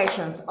 No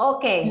questions.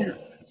 Okay.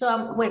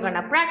 So we're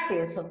gonna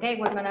practice. Okay,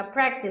 we're gonna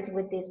practice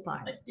with this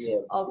part.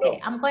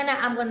 Okay, I'm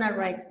gonna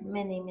write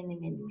many.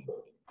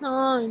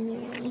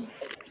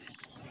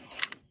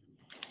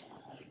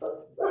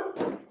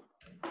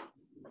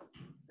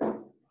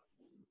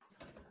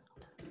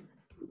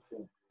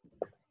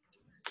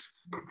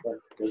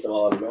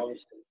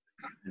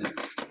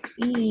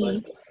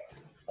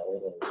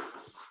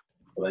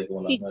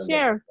 Y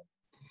teacher,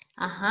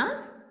 Ajá.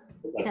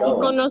 y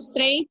con los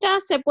 30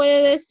 se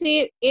puede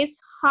decir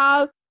it's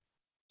half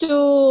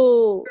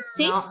to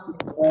 6.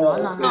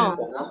 No.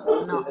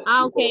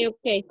 Ah, ok.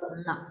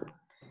 No.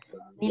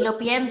 Ni lo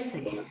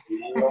piense.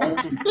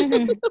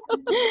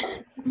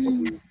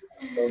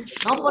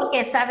 No,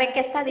 porque sabe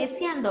qué está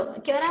diciendo.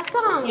 ¿Qué horas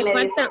son? Que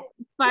Le dice.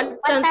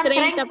 faltan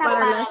 30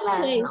 para las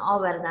 6. No,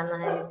 ¿verdad? No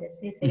le dice.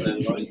 Sí,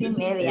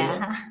 6:30.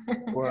 Ajá.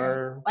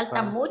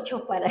 Falta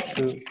mucho para.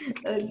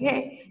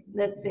 Okay,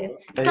 that's it.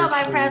 So,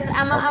 my friends,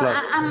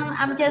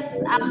 I'm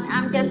just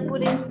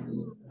putting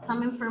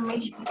some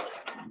information,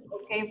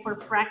 okay, for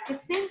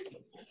practicing.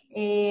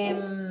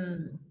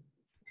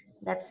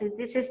 That's it.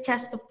 This is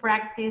just to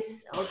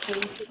practice,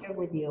 okay, here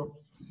with you.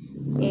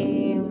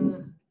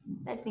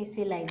 Let me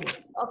see like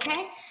this,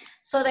 okay?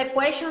 So the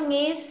question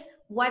is,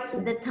 what's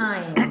the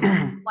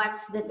time?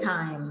 What's the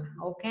time,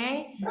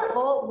 okay?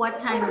 Or what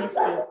time is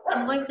it?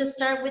 I'm going to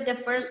start with the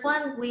first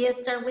one. We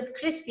start with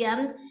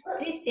Christian.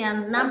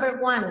 Christian, number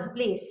 1,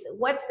 please.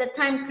 What's the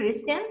time,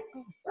 Christian?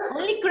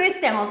 Only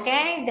Christian,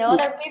 okay? The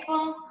other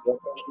people, be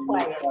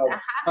quiet.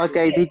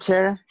 Okay,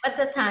 teacher. What's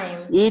the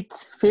time?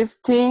 It's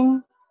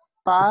 15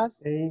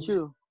 past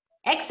 2.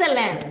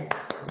 Excellent.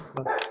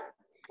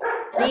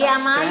 Ria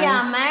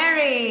Maya,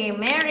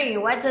 Mary,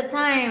 what's the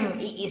time?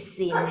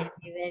 Easy,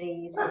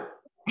 very easy.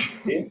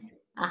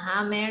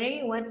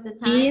 Mary, what's the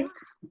time?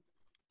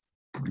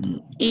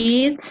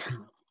 It's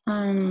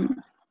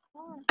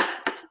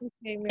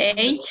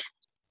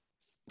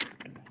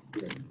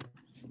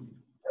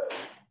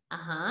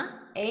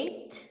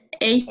 8.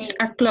 8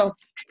 o'clock.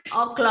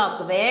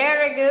 O'clock,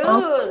 very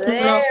good,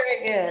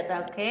 very good.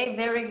 Okay,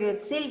 very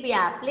good.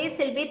 Silvia, please,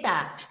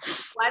 Silvita.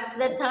 What's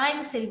the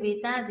time,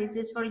 Silvita? This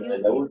is for you.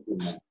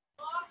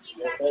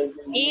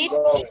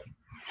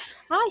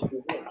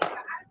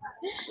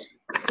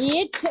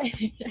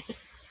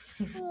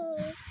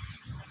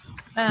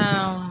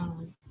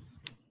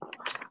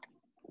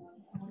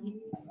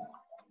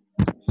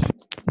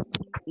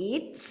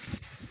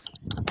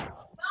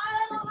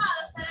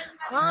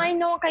 Ay,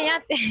 no,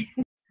 cállate.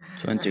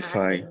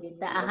 25.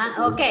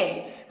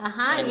 Okay.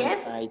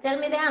 Yes. Tell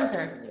me the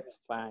answer.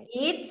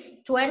 It's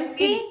 20.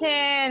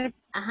 Teacher,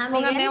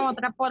 póngame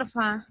otra,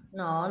 porfa.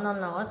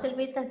 No,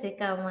 Silvita, sí,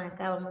 acabamos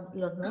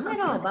los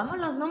números. Vamos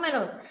los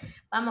números.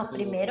 Vamos,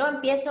 primero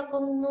empiezo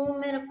con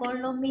números,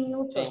 con los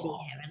minutos,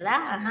 dije,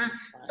 ¿verdad?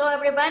 So,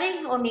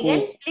 everybody, o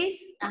Miguel,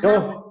 please.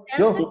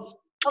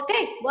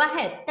 Okay, go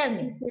ahead, tell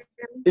me.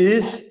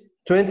 It's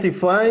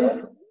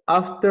 25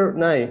 after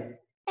 9.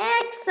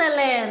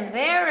 Excellent,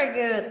 very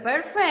good,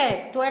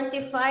 perfect.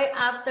 25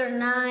 after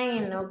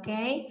 9,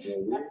 okay?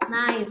 That's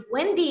nice.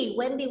 Wendy,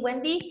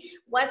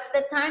 what's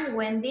the time,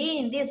 Wendy,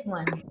 in this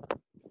one?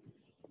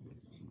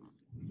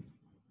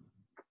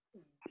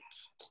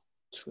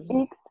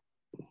 It's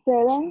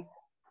 7,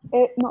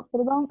 it's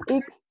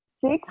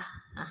 6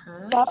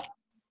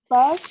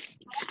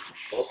 past.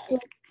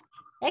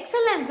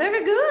 Excellent,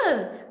 very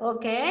good.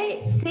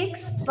 Okay,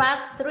 6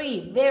 past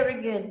 3,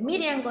 very good.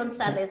 Miriam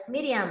Gonzalez,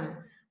 Miriam,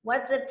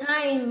 what's the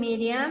time,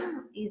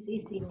 Miriam? It's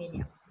easy,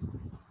 Miriam.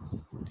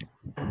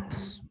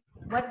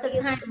 What's the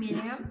time,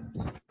 Miriam?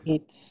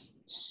 It's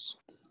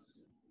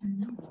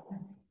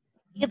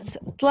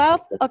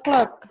 12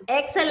 o'clock.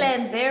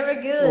 Excellent,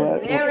 very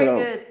good, very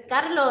good.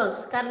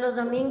 Carlos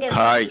Dominguez.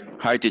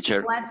 Hi,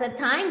 teacher. What's the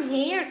time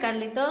here,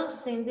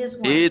 Carlitos, in this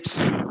one?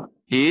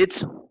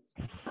 It's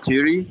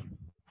 30.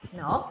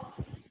 No.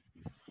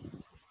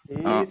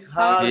 It's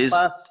half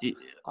past 3.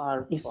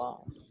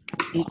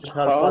 It's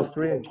half.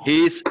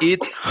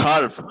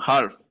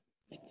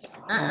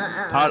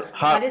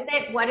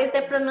 What is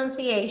the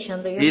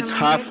pronunciation? Do you It's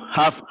remember?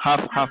 half.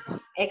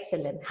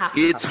 Excellent, half.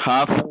 It's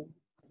half.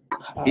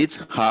 It's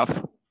half.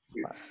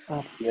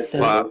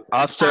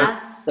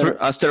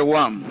 After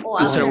one. Oh,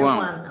 after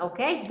one.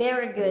 Okay,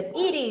 very good.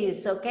 It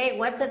is, okay.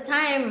 What's the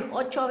time?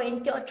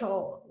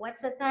 8:28.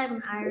 What's the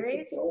time,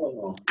 Iris?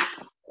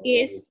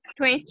 It's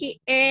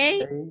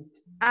 28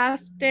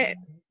 after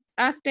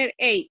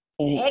 8.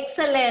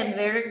 Excellent,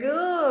 very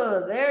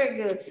good.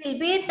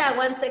 Silvita,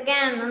 once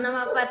again, una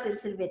más fácil,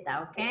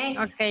 Silvita, okay?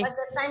 Okay. What's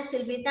the time,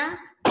 Silvita?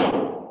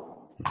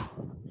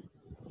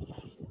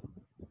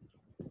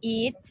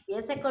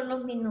 Empiece con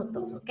los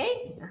minutos, ¿ok?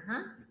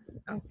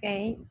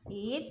 Okay.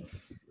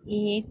 It's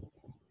 1,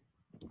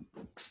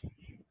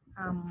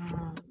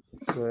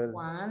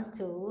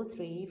 2,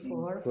 3,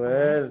 4,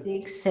 5,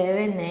 6,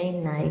 7,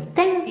 8, 9,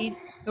 10.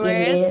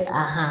 12.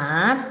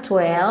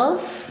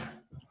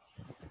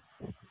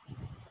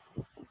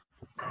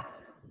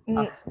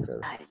 12.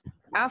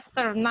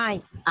 After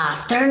 9.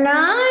 After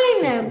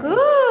 9.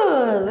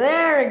 Good.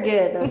 Very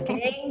good.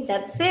 Okay,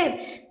 that's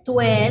it.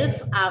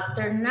 12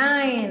 after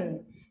 9.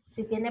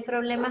 Si tiene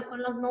problemas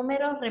con los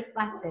números,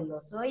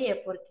 repáselos.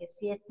 Oye, porque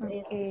si esto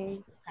es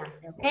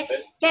importante. Okay.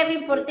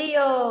 Kevin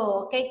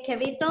Portillo. Okay,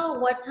 Kevito,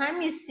 what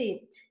time is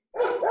it?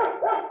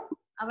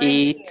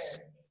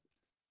 It's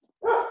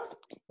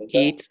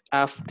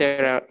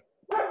after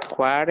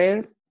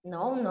Quarter.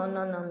 No.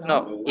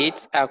 No,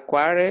 it's a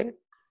quarter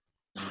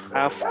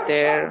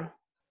after.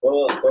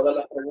 Todas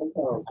las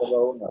preguntas o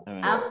solo una.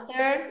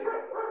 After.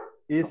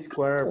 Is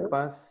quarter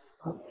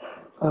past.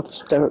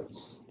 After.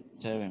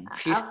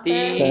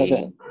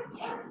 50.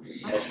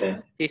 Okay.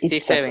 57.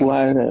 It's a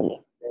quarter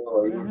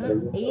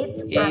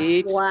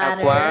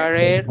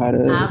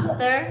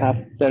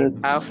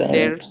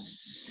after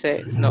seven.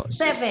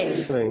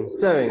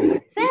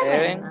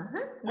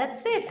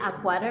 That's it. A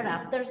quarter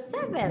after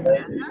seven.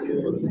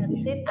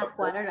 That's it. A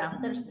quarter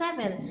after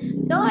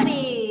seven.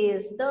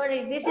 Doris,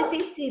 this is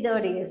easy,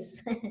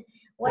 Doris.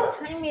 What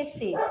time is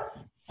it?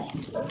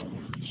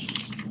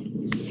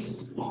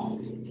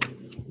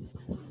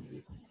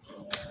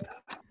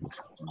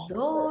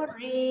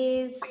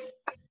 Doris,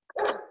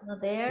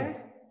 not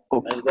there.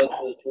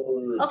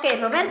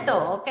 Okay,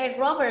 Roberto. Okay,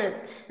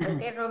 Robert.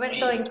 Okay,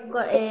 Roberto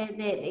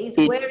is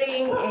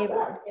wearing a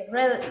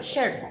red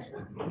shirt.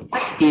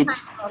 What's the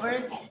time,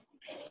 Robert?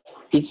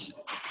 It's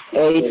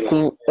 8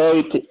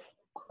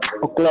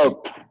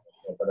 o'clock.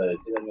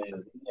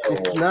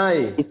 It's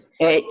 9.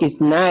 It's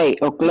 9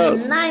 o'clock.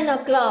 9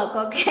 o'clock.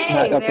 Okay,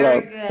 9 very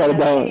o'clock. good.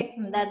 Pardon. Okay,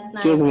 that's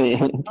nice. Excuse me.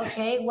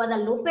 Okay,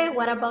 Guadalupe.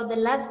 What about the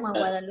last one,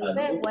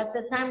 Guadalupe? What's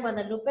the time,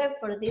 Guadalupe,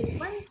 for this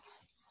one?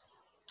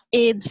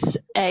 It's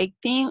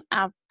 18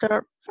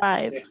 after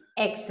 5.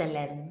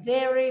 Excellent.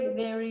 Very,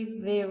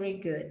 very,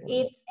 very good.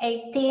 It's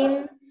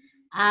 18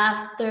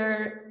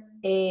 after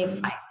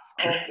 5.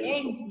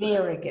 Okay,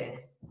 very good.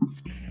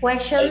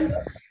 Questions?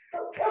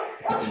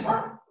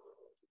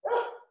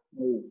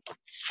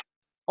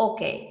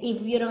 Okay,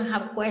 if you don't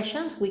have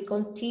questions, we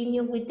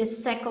continue with the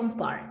second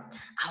part.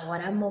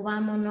 Ahora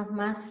movámonos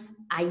más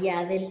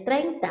allá del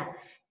 30.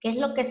 ¿Qué es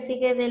lo que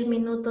sigue del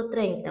minuto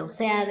 30? O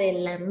sea, de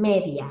la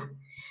media.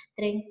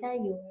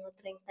 31,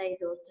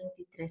 32,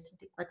 33,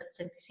 34,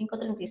 35,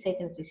 36,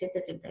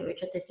 37,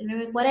 38,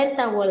 39,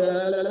 40,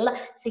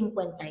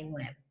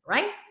 59,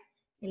 right?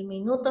 El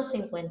minuto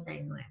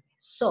 59.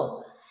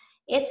 So,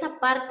 esa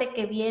parte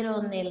que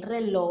vieron el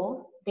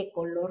reloj de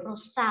color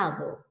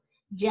rosado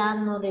ya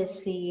no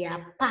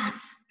decía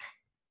past.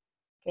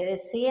 ¿Qué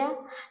decía?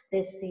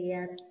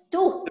 Decía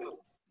tú.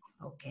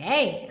 Ok,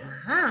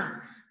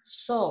 ajá.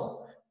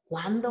 So,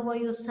 ¿cuándo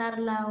voy a usar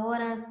la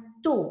hora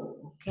tú?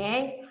 Ok,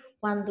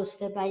 cuando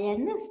usted vaya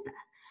en esta.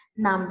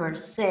 Number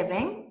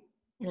 7,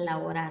 en la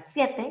hora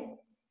 7,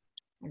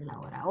 en la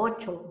hora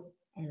 8,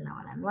 en la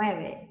hora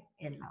 9,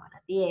 en la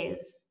hora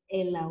 10,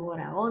 en la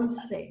hora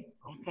 11,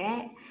 ¿ok?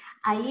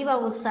 Ahí va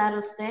a usar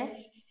usted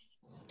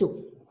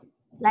tú.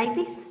 Like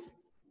this.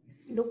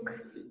 Look.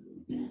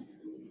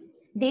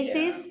 This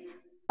is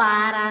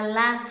para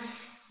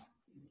las.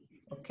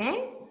 ¿Ok?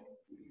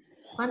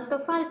 ¿Cuánto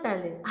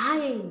falta?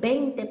 Ay,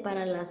 20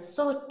 para las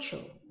 8.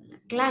 La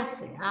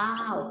clase.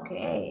 Ah, ok.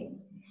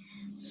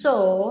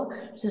 So,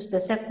 si usted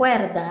se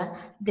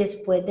acuerda,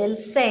 después del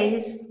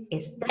 6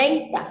 es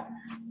 30.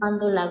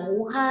 Cuando la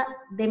aguja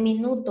de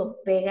minutos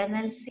pega en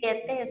el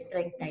 7 es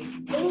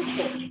 35.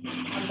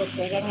 Cuando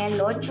pega en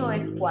el 8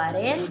 es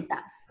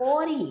 40,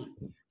 40.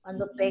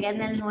 Cuando pega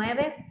en el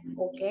 9,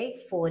 ok,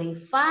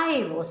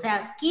 45. O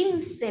sea,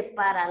 15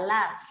 para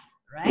las,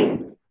 right?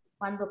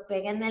 Cuando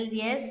pega en el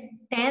 10,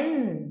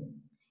 10.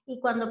 Y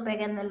cuando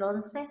pega en el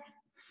 11,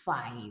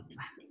 5.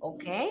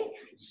 Ok?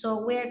 So,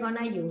 we're going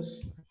to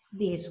use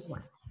this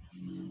one.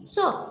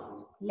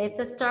 So, let's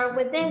start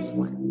with this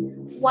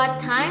one. What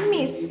time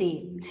is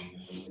it?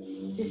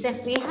 Si se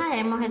fija,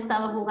 hemos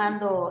estado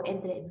jugando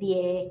entre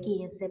 10,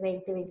 15,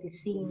 20,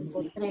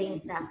 25,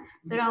 30,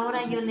 pero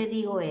ahora yo le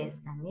digo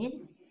esta,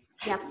 miren,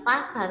 ya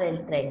pasa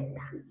del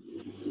 30.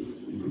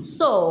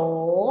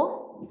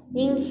 So,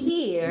 in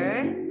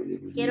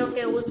here, quiero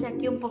que use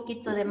aquí un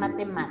poquito de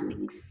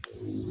mathematics.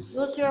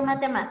 Use your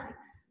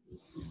mathematics.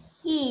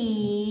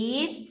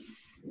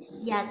 It's,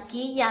 y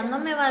aquí ya no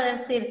me va a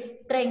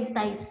decir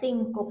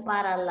 35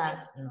 para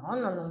las, no.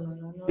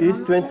 It's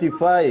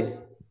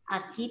 25.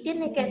 Aquí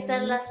tiene que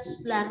ser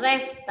la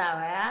resta,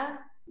 ¿verdad?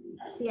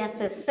 Si a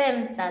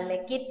 60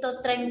 le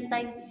quito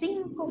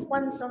 35,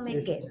 ¿cuánto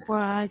me queda?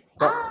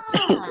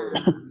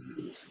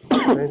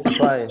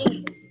 25.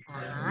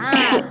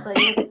 Ah, so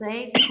you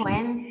say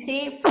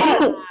 25.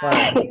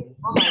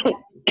 Oh my God.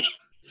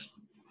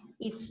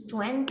 It's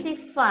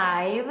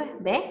 25,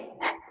 ¿ve?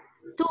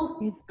 Tú.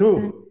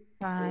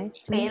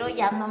 Pero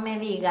ya no me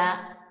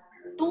diga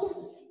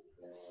tú.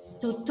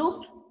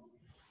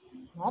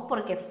 No,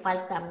 porque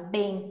faltan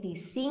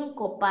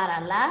 25 para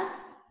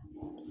las...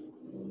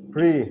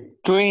 3.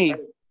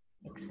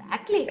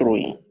 Exactly.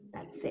 3.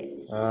 That's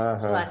it. Ajá,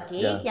 So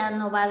aquí ya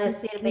no va a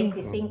decir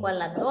 25 a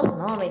las 2,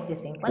 no,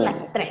 25 a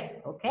las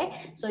 3, ¿ok?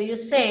 So you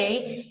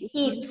say,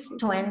 it's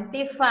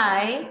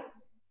 25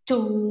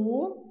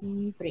 to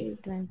 3.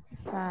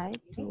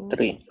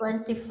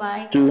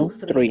 25 to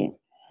 3.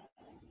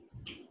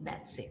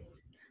 That's it.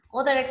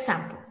 Other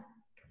example.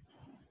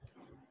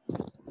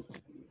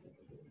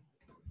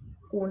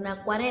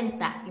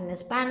 1:40 in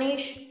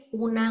Spanish,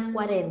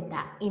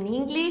 1:40 in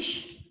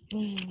English.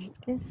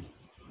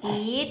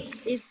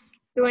 It's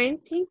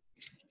 20.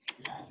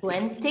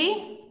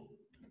 20.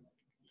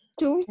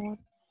 2.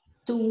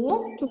 2.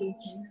 2.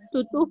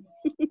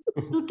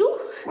 2.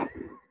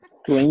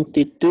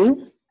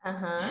 22.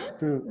 Uh-huh.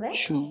 Two.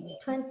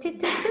 20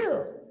 to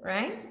 2,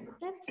 right?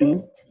 That's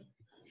it.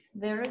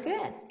 Very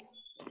good.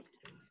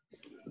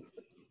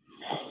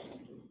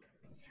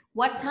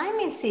 What time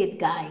is it,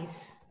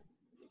 guys?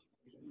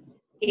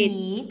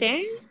 It's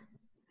 10.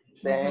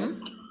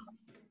 10.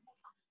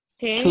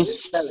 10.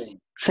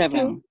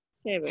 7.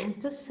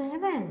 10 to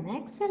 7.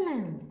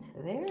 Excellent.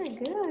 Very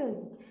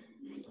good.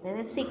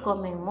 Ustedes sí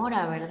comen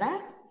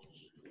 ¿verdad?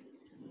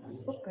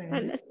 Súper.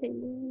 A la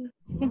señora.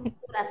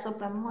 La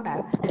sopa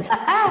mora.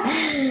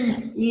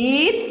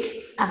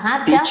 It's.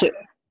 Ajá, Teacher,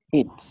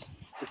 it's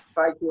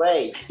 5 to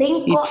 8.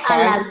 5 a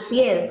las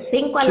 10.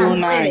 5 a las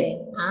 9.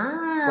 5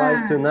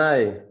 Ah. to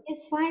 9.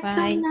 It's 5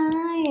 to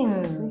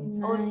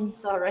 9. Oh,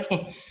 sorry.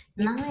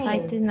 9.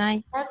 5 to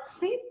 9.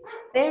 That's it.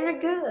 Very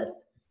good.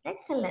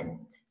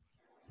 Excellent.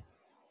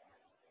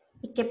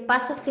 ¿Y qué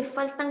pasa si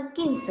faltan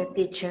 15,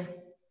 teacher?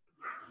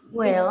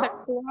 Well,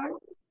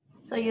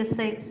 so you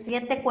say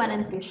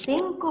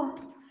 7:45.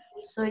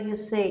 So you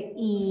say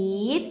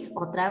it's,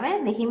 otra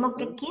vez, dijimos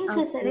que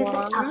 15 se dice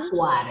a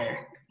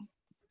quarter.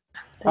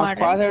 A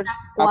quarter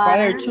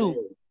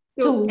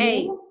to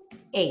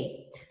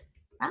 8.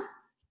 ¿Ah?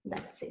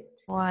 That's it.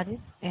 Quarter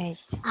 8.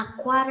 A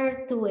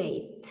quarter to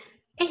 8.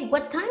 Hey,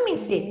 what time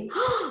is it?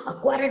 A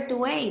quarter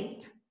to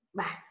 8.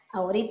 Va,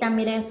 ahorita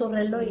miren su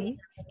reloj.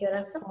 ¿Qué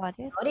horas son?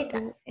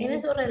 Ahorita,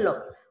 miren su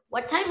reloj.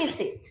 What time is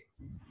it?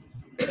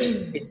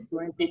 It's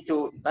 20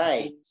 to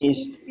 9.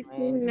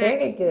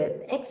 Very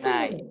good.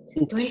 Excellent.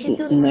 20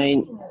 to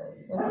 9.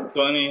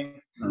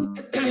 20.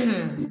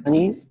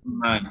 20.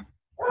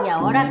 Y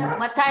ahora,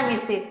 what time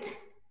is it?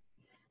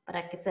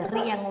 Para que se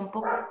rían un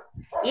poco.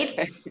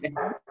 It's.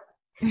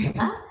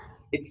 ¿Ah?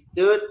 It's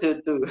 2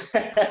 to 2.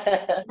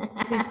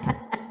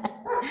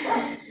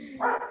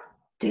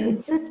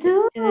 2 to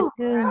 2.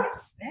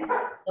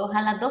 2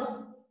 a las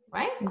 2,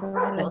 right?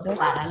 2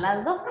 para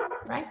las 2,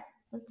 right?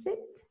 That's it.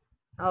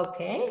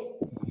 Okay.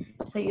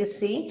 So you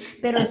see,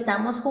 pero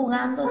estamos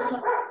jugando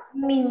solo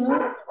un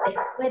minuto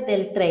después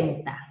del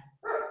 30.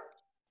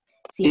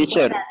 Si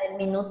fuera del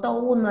minuto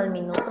 1 al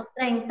minuto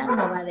 30,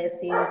 no va a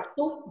decir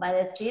tú, va a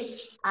decir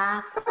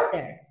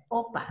after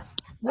o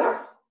past.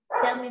 Yes?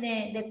 Tell me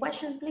the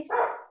question, please.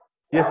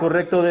 Y es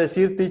correcto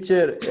decir,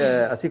 teacher,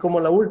 así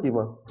como la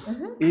última.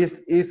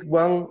 Is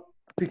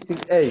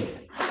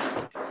 1:58.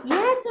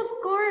 Yes, of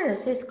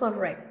course, it's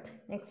correct.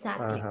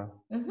 Exactly. Ajá.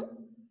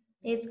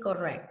 It's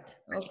correct,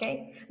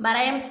 okay? But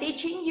I am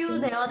teaching you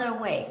the other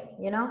way,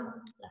 you know?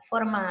 La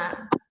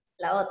forma,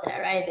 la otra,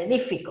 right? The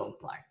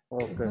difficult part.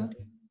 Okay.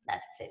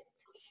 That's it.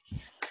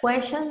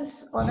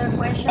 Questions? Other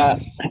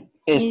questions?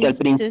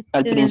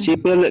 Al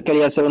principio le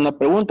quería hacer una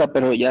pregunta,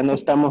 pero ya no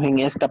estamos en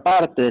esta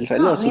parte del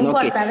reloj. No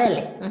importa,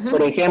 dele.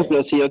 Por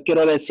ejemplo, si yo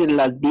quiero decir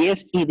las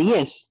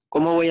 10:10,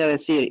 ¿cómo voy a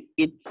decir?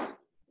 It's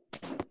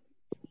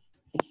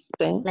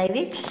 10. Like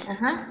this?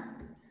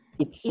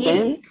 It's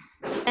 10.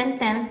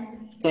 10:10.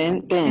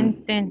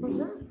 10:10.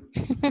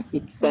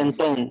 It's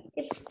 10:10.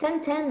 It's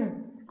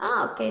 10:10.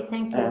 Ah, okay,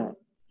 thank you.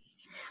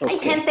 Okay. Hay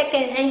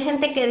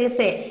gente que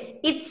dice,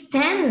 it's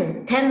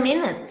 10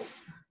 minutes.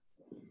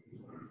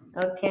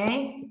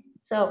 Okay,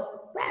 so,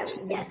 well,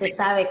 ya se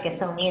sabe que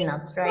son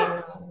minutes,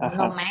 right?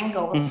 No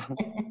mangoes.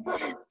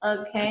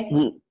 Okay,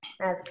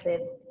 that's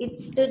it.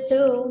 It's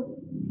 2:02.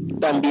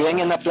 También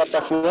en la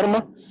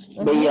plataforma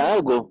veía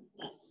algo.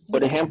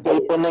 Por ejemplo,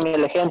 ponen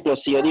el ejemplo,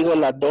 si yo digo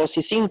las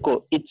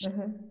 2:05, it's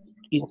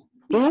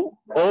 2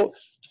 o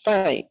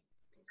 5.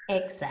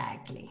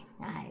 Exactly.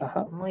 Nice.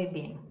 Muy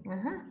bien.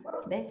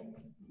 Ve.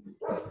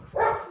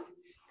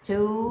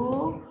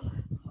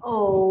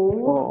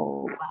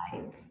 2:05.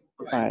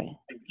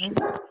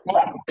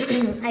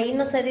 Ahí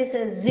no se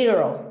dice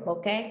 0,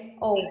 ¿ok?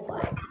 05.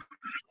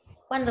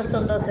 Cuando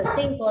son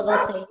 12:05,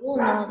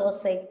 12:01,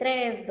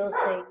 12:03,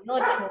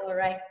 12:08, all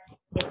right?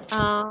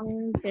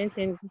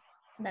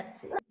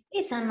 That's it.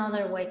 It's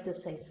another way to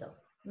say so.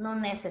 Not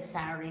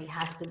necessarily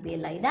has to be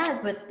like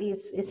that, but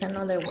it's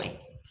another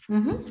way.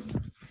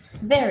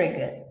 Very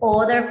good.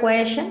 Other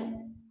question?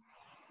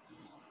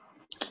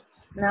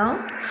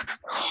 No?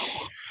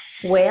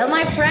 Well,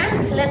 my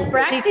friends, let's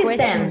practice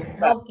then.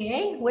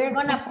 Okay, we're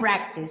gonna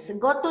practice.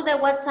 Go to the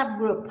WhatsApp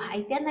group.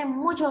 Ahí tienen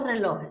muchos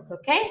relojes,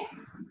 okay?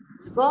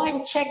 Go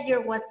and check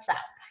your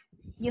WhatsApp.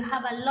 You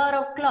have a lot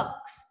of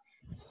clocks.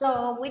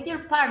 So with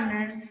your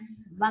partners,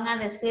 van a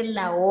decir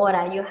la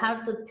hora. You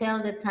have to tell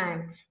the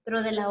time.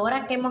 Pero de la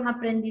hora que hemos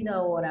aprendido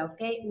ahora,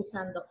 okay?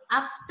 Usando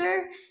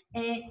after,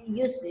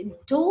 using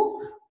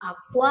 2, a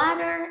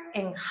quarter,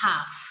 and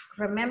half.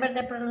 Remember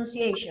the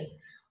pronunciation.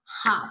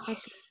 Half. Okay.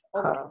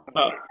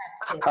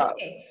 That's it.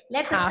 Okay,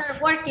 let's start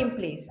working,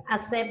 please.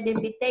 Accept the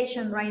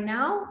invitation right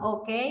now,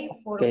 okay,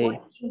 for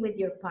working with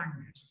your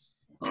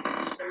partners.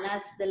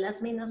 The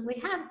last minutes we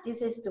have, this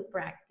is to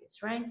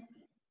practice, right?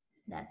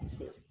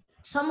 That's it.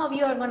 Some of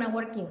you are gonna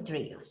work in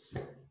trios.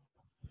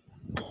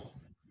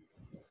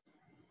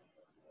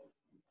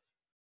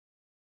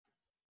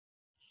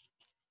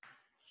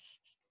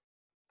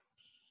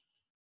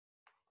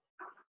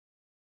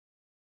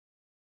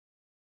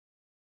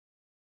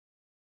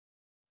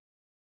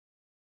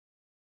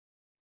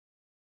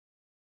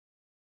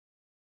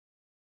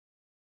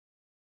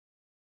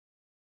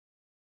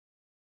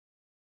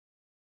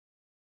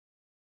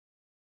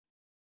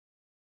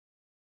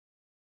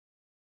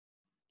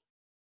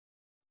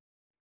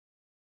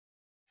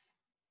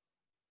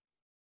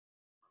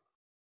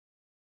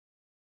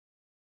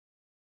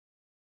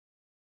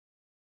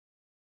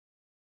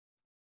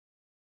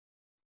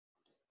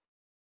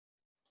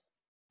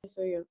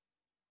 empiezo yo?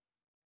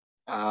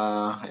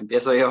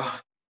 Empiezo yo.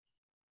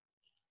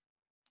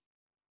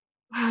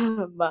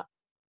 Va.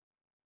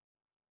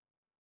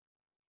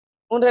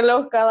 Un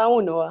reloj cada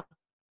uno, va.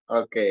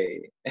 Ok.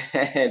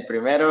 El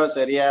primero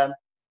sería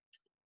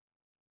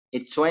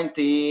it's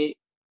 20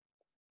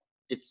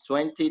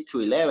 to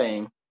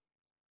 11.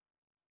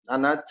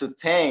 Not to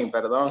 10,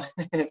 perdón.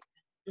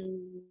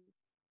 20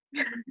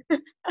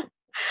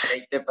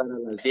 para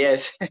las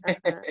 10.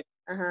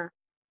 Ajá.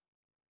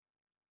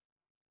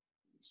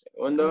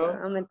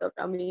 Segundo. Me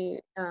toca a mí.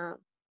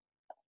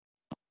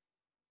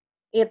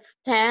 It's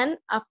 10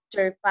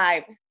 after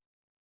 5.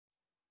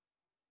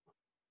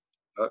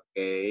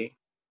 Ok.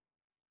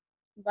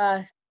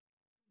 Vas.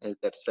 El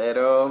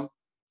tercero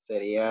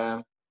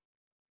sería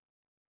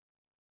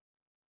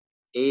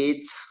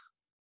it's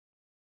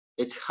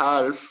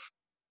half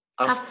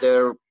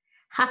after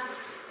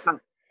Half.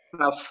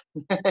 half.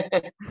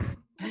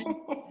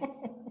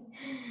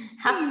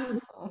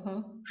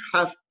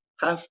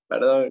 half,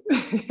 perdón.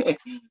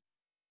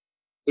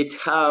 It's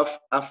half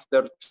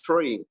after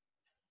 3.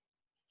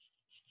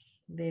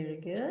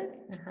 Very good.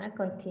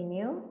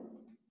 Continue.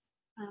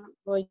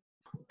 Voy.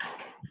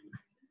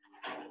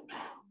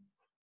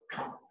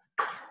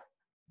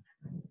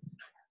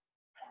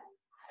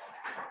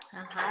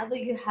 Do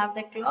you have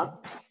the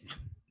clocks?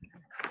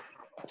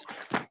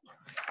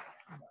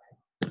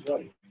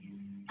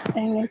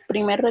 En el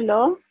primer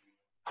reloj,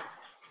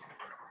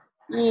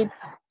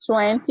 it's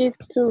 20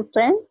 to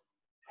 10.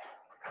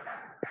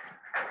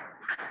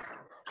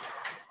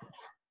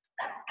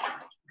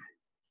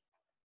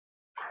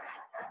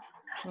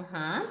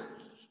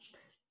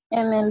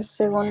 En el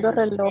segundo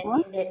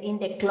reloj, In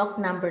the clock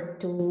number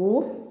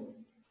 2,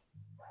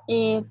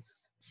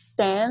 it's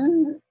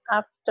 10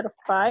 after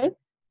 5.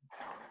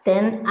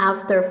 10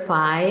 after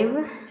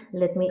 5.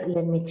 Let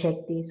me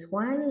check this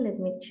one. Let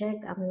me check.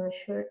 I'm not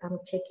sure. I'm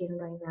checking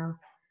right now.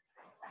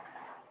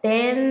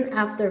 10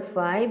 after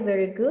 5.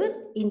 Very good.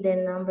 In the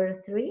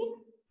number 3,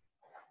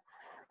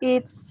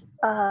 it's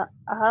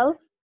half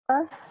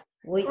past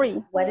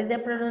 3. What is the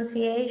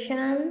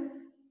pronunciation?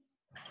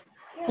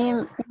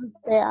 In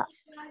the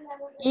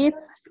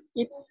it's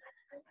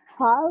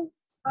half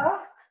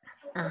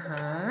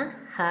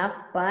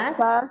Half past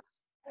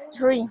past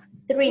 3.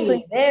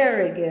 3.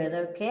 Very good.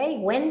 Okay.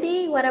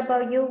 Wendy, what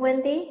about you,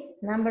 Wendy?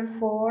 Number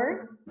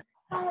 4.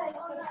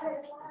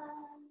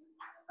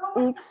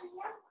 It's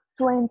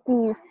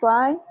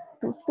 25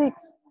 to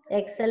 6.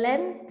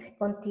 Excellent.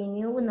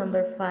 Continue.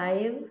 Number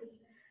 5.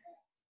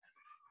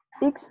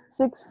 It's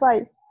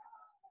 6:05.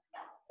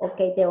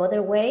 Okay, the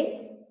other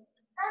way.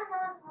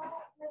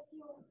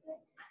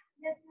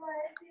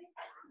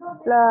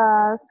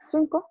 Las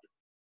 5.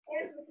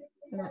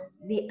 No,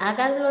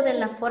 háganlo de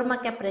la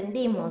forma que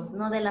aprendimos,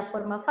 no de la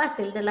forma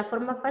fácil. De la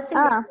forma fácil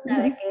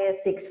sabe que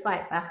es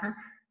 6-5.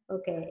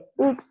 Ok.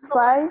 It's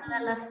 5. A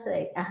las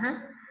 6.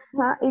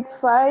 It's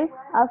 5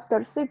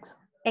 after 6.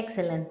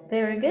 Excellent.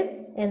 Very good.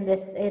 And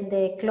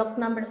the clock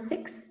number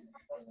 6?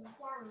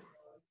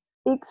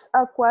 It's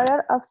a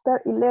quarter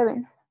after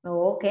 11.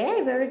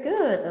 Okay, very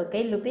good.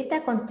 Okay,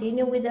 Lupita,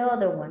 continue with the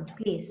other ones,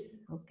 please.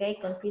 Okay,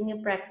 continue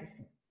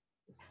practicing.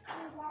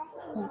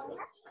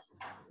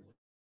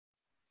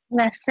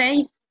 Las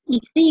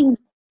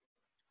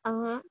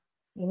 6:05.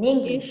 In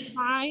English. It's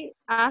 5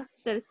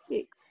 after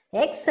 6.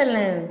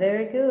 Excellent,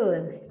 very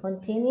good.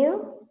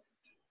 Continue.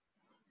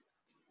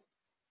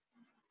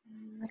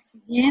 La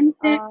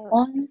siguiente,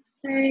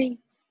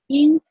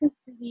 11:15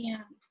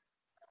 sería.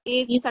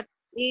 It's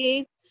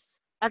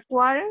a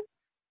quarter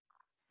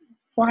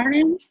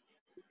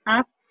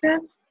after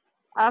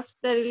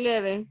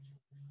 11.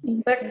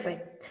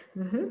 Perfect.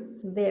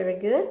 Very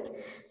good.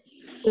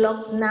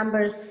 Clock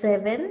number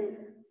 7.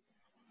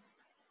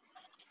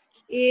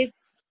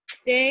 It's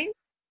 10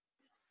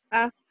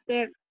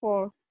 after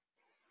 4.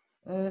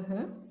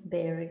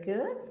 Very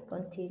good.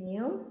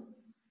 Continue.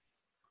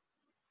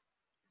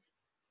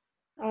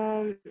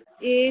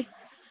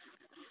 It's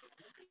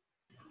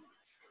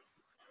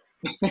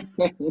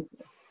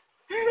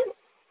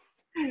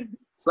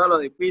Solo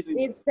difícil.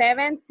 It's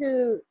 7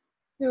 to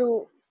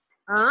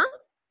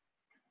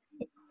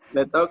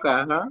Le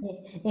toca,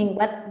 In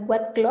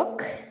what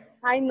clock?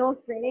 Ay, no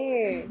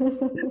sé.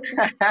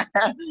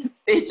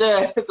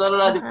 Teacher, solo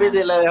la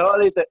difícil le dejó,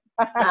 dice.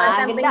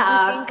 Faltan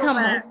 25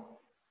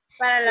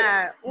 para la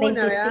 1, ¿verdad?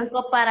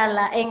 25 para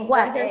la... ¿En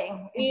cuál?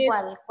 ¿En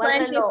cuál? ¿Cuál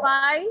reloj?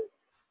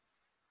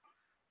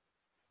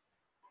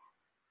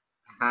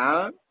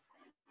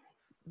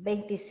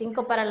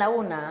 25 para la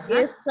 1.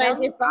 It's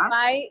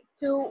 25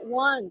 to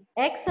 1.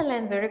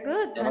 Excellent, very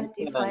good.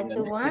 25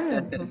 to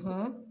 1.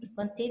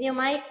 Continue,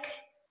 Mike.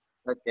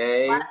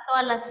 Okay. Cuarto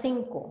a las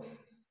 5.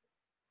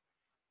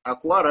 A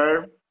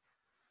quarter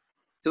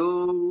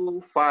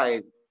to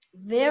 5.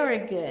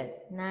 Very good.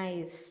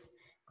 Nice.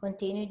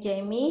 Continue,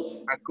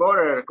 Jamie. A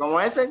quarter. ¿Cómo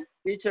es el,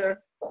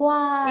 teacher?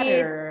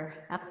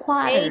 Quarter. A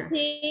quarter.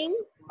 18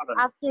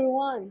 after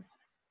 1.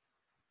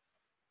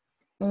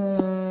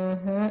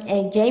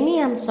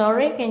 Jamie, I'm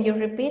sorry. Can you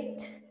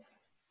repeat?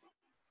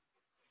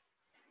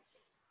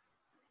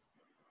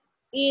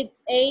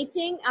 It's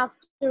 18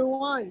 after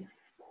 1.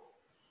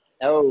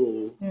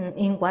 Oh.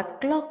 In what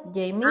clock,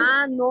 Jamie?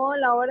 Ah, no,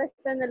 la hora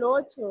está en el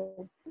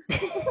 8.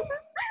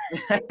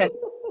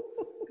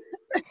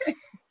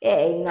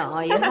 Hey, no,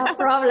 you have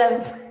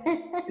problems.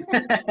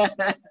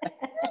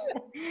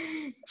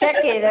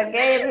 Check it,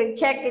 okay?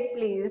 Recheck it,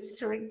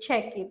 please.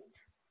 Recheck it.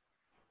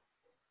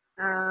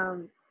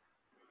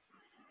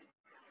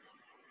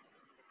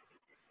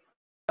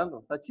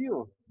 Está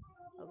chido.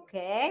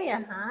 Okay,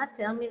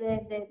 tell me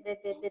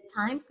the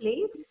time,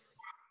 please.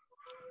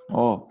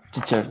 Oh,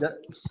 teacher.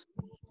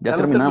 Ya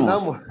lo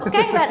terminamos.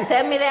 Okay, but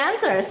tell me the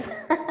answers.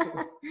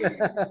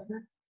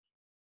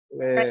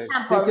 For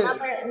example,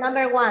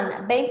 number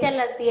one, 20 a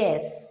las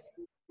 10.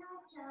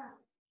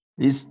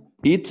 It's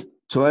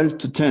 12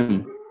 to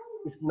 10.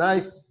 It's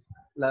nice.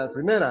 La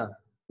primera.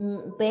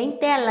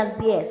 20 a las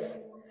 10.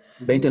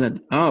 20 a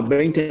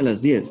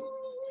las 10.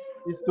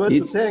 It's 12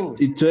 to 10.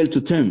 It's 12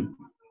 to 10.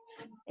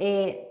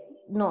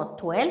 No,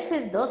 12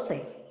 es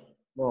 12.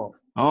 No.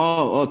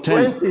 Oh,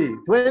 10. 20.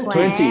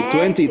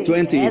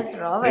 Yes,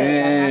 Robert.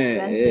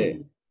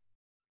 20.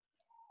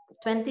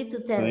 20 to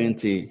 10. 20.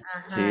 Sí,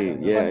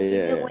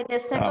 Continue with the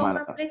second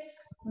one, please.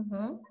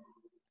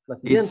 La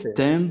siguiente. It's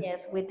 10.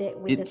 Yes, with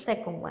the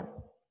second one.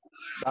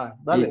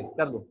 Dale,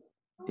 Carlos.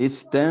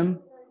 It's 10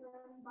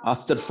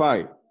 after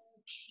 5.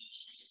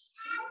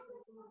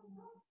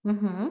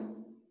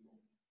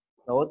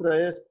 La otra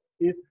es,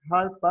 it's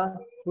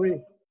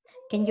 3:30.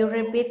 Can you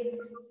repeat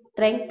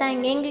 30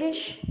 in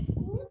English?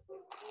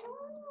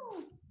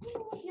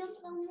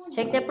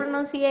 Check the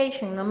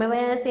pronunciation. No me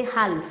vaya a decir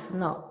half.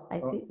 No. I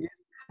see.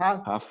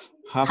 Half.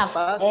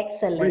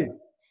 Excellent. 3.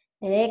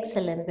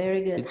 Excellent.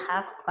 Very good.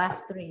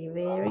 3:30.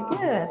 Very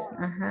good.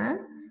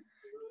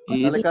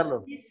 Dale,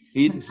 Carlos.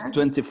 It's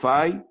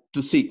 25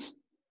 to 6.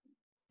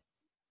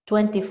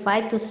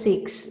 25 to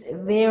 6.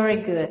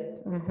 Very good.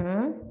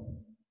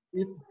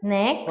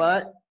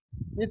 Next.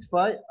 It's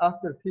 5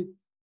 after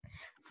 6.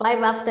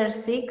 5 after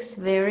 6.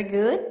 Very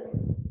good.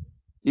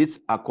 It's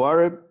a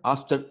quarter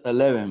after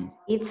 11.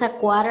 It's a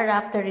quarter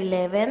after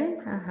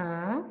 11.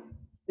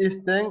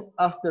 It's 10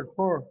 after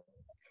 4.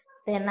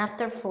 10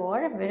 after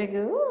 4. Very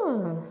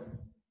good.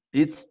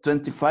 It's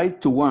 25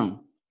 to 1.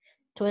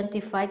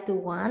 25 to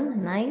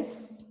 1.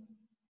 Nice.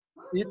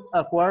 It's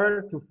a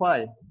quarter to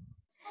 5.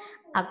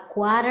 A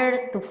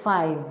quarter to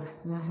 5.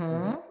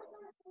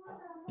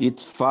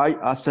 It's 5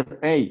 after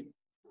 8.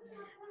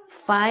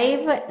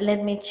 5,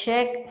 let me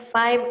check.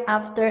 5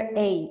 after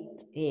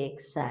 8.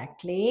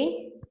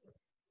 Exactly.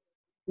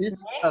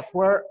 It's a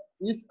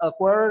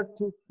quarter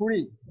to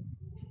 3.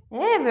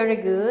 Yeah, very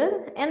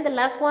good. And the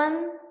last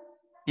one?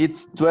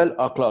 It's 12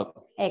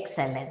 o'clock.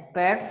 Excellent.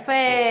 Perfect.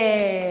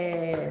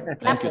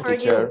 Thank you, for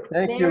teacher.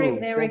 Thank very, you.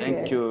 very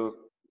Thank good. you.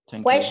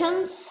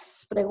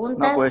 Questions? Preguntas?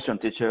 No question,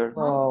 teacher.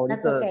 No,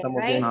 That's ahorita okay,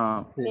 estamos right? bien.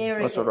 No,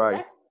 Very that's good. all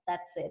right.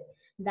 That's it.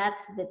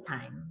 That's the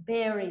time.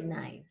 Very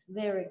nice.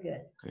 Very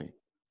good. Okay.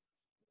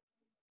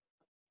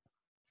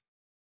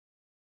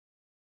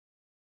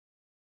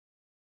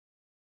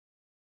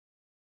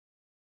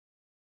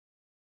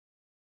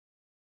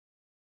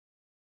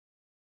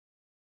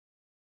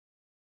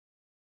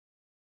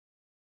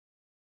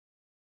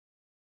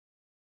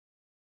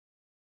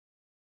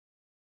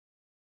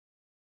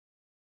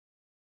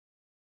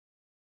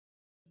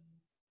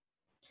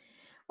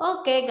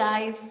 Okay,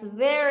 guys,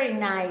 very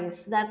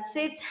nice. That's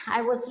it.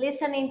 I was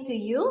listening to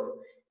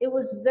you. It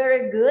was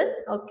very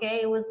good.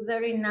 Okay, it was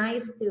very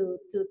nice to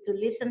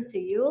listen to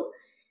you.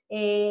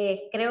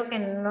 Creo que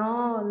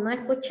no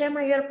escuché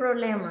mayor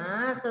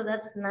problema. So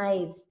that's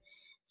nice.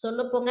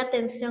 Solo ponga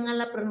atención a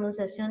la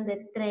pronunciación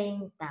de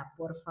 30,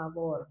 por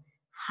favor.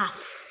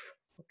 Half.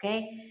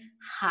 Okay,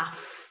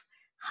 half.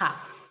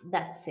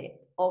 That's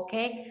it.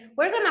 Okay,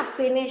 we're gonna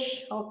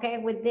finish, okay,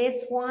 with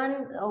this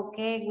one,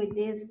 okay, with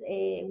these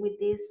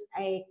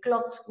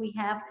clocks. We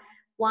have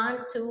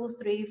 1, 2,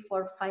 3,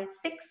 4, 5,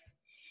 6,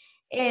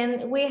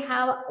 and we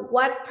have,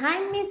 what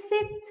time is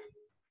it?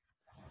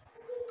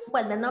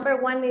 Well, the number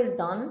 1 is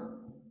done.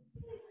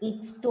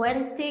 It's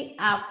 20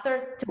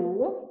 after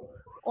 2,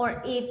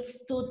 or it's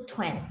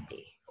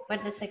 2:20.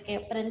 Acuérdense que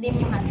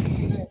aprendimos a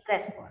decirlo de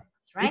 3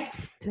 formas, right?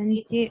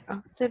 20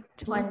 after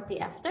 2. 20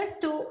 after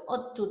 2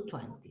 or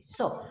 2:20.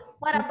 So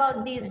what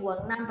about this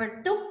one?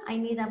 Number 2, I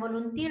need a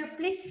volunteer,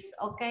 please.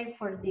 Okay,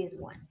 for this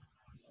one.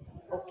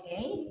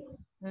 Okay.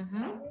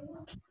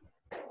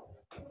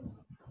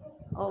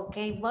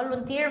 Okay,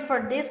 volunteer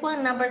for this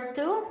one, number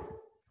 2.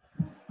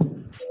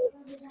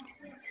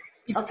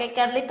 Okay,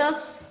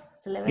 Carlitos.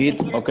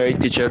 It's okay,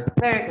 teacher.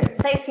 Very good.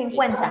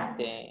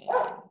 6:50.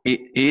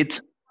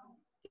 It's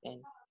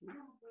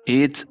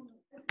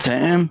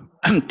 10.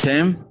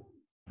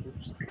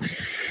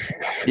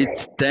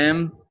 It's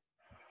 10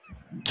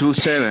 to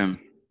 7.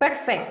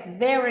 Perfect.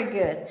 Very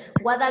good.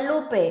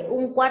 Guadalupe,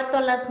 1/4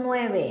 a las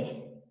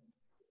 9.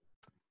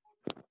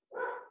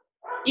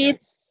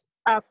 It's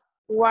a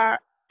quarter.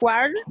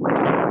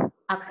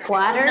 A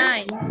quarter.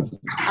 9.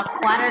 A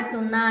quarter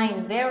to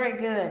 9. Very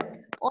good.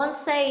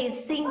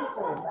 11:05.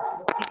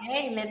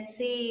 Okay, let's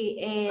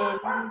see.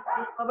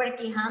 Robert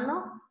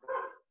Quijano.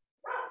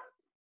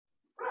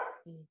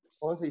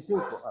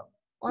 11:05.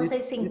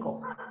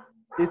 11:05.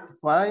 It's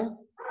fine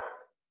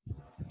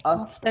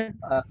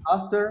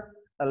after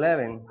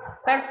 11.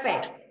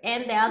 Perfect.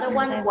 And the other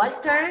one,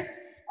 Walter,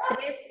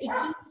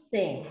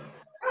 3:15.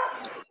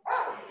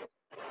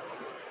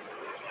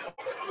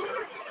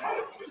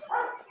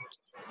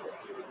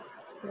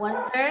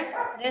 Walter,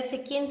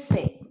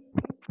 3:15.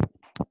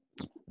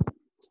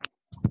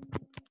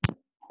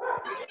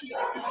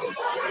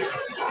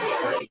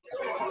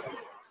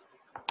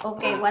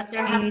 Okay,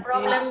 Walter has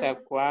problems. It's a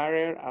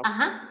quarter of,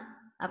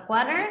 A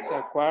quarter? It's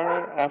a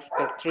quarter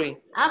after 3.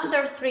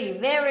 After 3,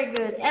 very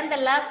good. And the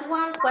last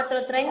one,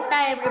 4:30,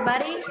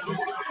 everybody.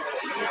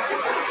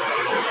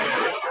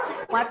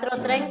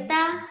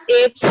 4:30.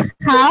 It's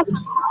half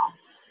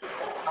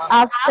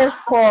after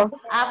 4.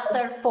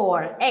 After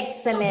 4.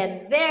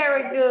 Excellent.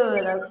 Very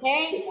good.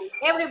 Okay.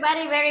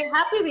 Everybody very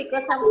happy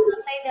because I'm going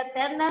to take the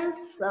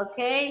attendance.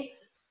 Okay.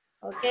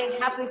 Okay.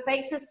 Happy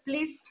faces,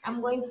 please.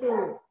 I'm going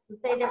to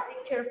take the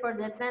picture for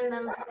the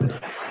attendance.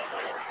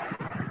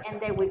 And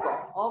there we go.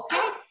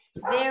 Okay.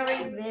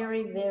 Very,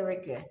 very, very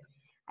good.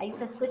 Ahí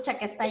se escucha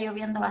que está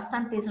lloviendo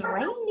bastante. It's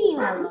raining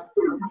a lot.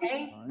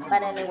 Okay.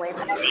 But anyways.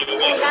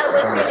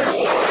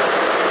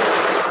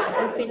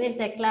 We finished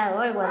the class.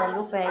 Hoy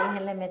Guadalupe ahí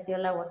se le metió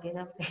el agua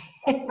quizás.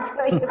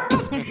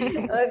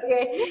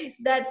 Okay,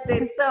 that's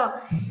it. So,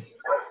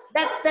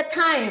 that's the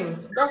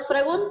time. Dos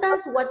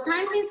preguntas. What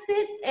time is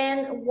it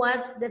and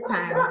what's the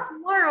time?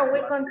 Tomorrow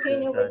we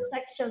continue with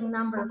section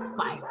number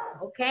 5.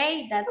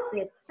 Okay, that's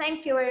it.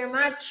 Thank you very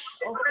much.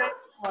 Okay,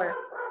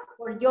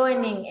 for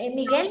joining.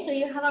 Miguel, do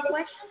you have a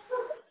question?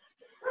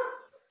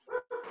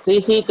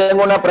 Sí,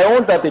 tengo una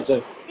pregunta,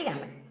 teacher.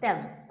 Dígame, tell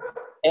me.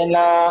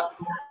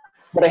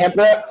 Por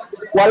ejemplo,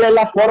 ¿cuál es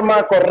la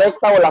forma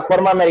correcta o la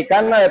forma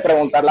americana de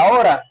preguntar la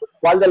hora?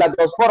 ¿Cuál de las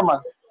dos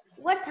formas?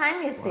 What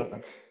time is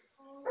it?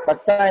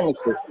 What time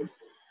is it?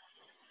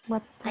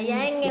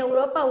 Allá en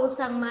Europa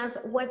usan más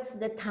what's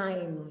the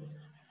time.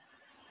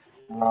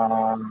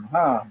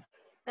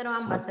 Pero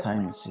ambas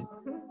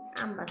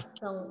ambas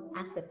son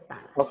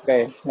aceptadas.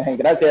 Okay,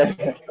 gracias.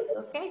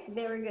 Okay,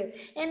 very good.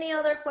 Any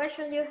other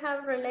question you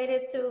have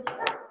related to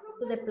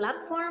the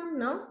platform?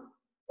 No?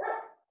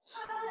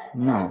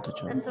 No,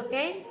 teacher. That's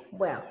okay.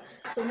 Well,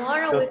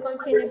 tomorrow we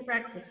continue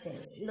practicing.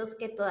 Los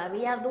que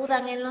todavía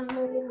dudan en los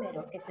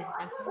números, que se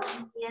están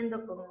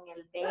confundiendo con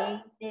el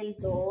 20, el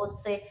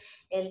 12,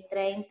 el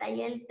 30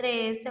 y el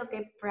 13,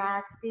 okay,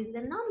 practice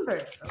the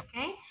numbers,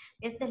 okay?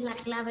 Esta es la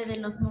clave de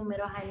los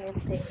números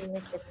en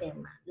este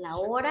tema. La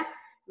hora,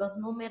 los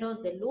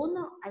números del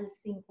 1 al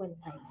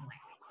 59,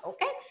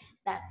 okay?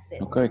 That's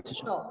it. Okay,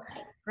 teacher. So,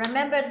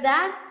 remember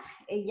that.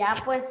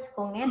 Ya pues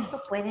con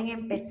esto pueden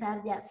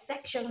empezar ya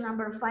section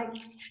number 5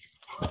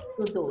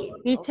 to do it.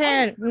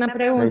 Teacher, una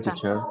pregunta.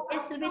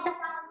 Yes, Silvita.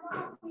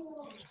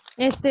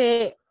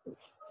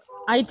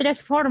 Hay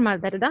 3 formas,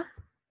 ¿verdad?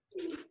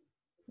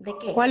 ¿De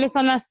qué? ¿Cuáles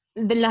son las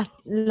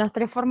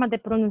 3 formas de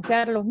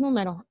pronunciar los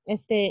números?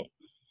 3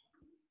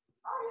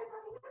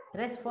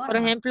 formas. Por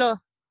ejemplo,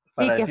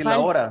 para decir la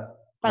hora.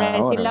 Para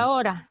decir la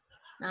hora.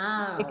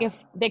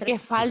 De que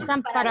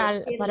faltan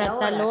para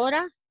tal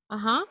hora.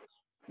 Ajá.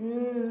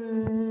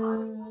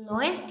 No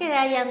es que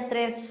hayan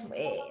 3,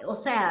 o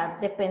sea,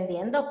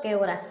 dependiendo qué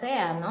hora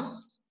sea, ¿no?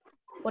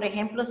 Por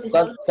ejemplo, si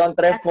son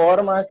 3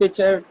 formas,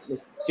 teacher.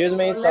 Excuse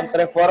me, son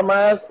 3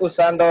 formas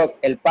usando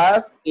el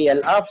past y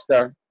el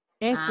after.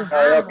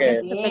 Ajá,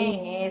 muy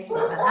bien, eso.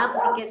 Ajá,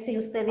 porque si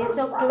usted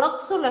dice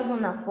o'clock, solo es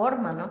una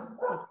forma, ¿no?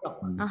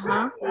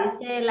 Ajá. Si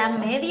dice la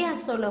media,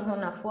 solo es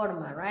una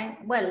forma, right?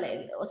 Bueno,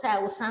 o sea,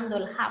 usando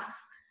el half.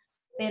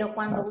 Pero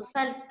cuando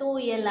usa el to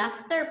y el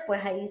after,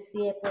 pues ahí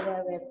sí puede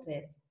haber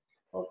 3.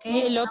 ¿Ok?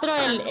 Y el otro,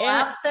 el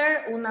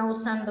after, una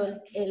usando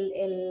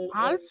el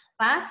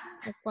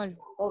past. ¿Cuál?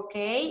 ¿Ok?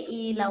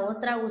 Y la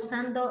otra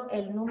usando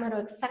el número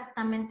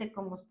exactamente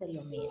como usted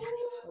lo mira.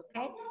 ¿Ok?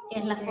 Que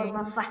es la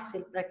forma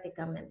fácil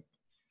prácticamente.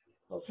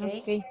 ¿Ok?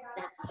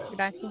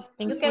 Gracias.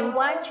 You can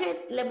watch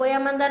it. Les voy a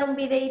mandar un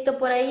videito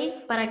por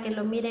ahí para que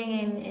lo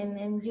miren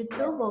en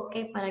YouTube,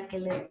 ¿ok? Para que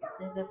les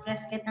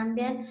refresque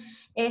también.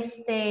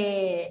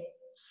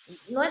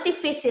 No es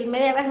difícil,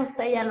 media vez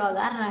usted ya lo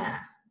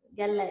agarra,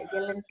 ya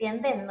lo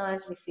entiende, no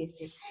es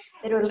difícil.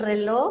 Pero el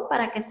reloj,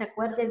 para que se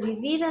acuerde,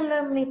 divídalo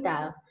en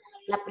mitad.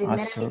 La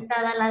primera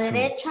mitad a la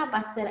derecha va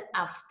a ser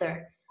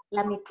after.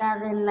 La mitad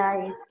de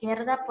la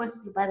izquierda,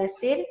 pues va a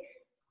decir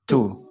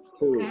to.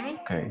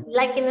 Okay.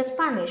 Like in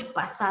Spanish,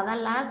 pasada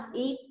las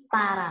y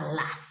para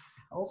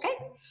las. Okay?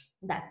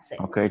 That's it.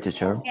 Okay,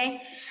 teacher.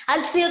 Okay.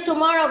 I'll see you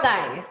tomorrow,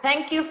 guys.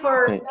 Thank you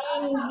for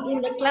being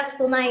in the class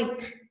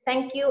tonight.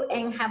 Thank you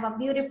and have a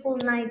beautiful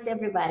night,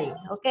 everybody.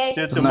 Okay?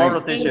 See you tomorrow,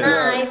 teacher. Good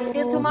night. See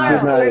you tomorrow.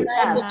 Good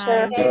night.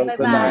 Okay, Good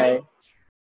bye-bye. night.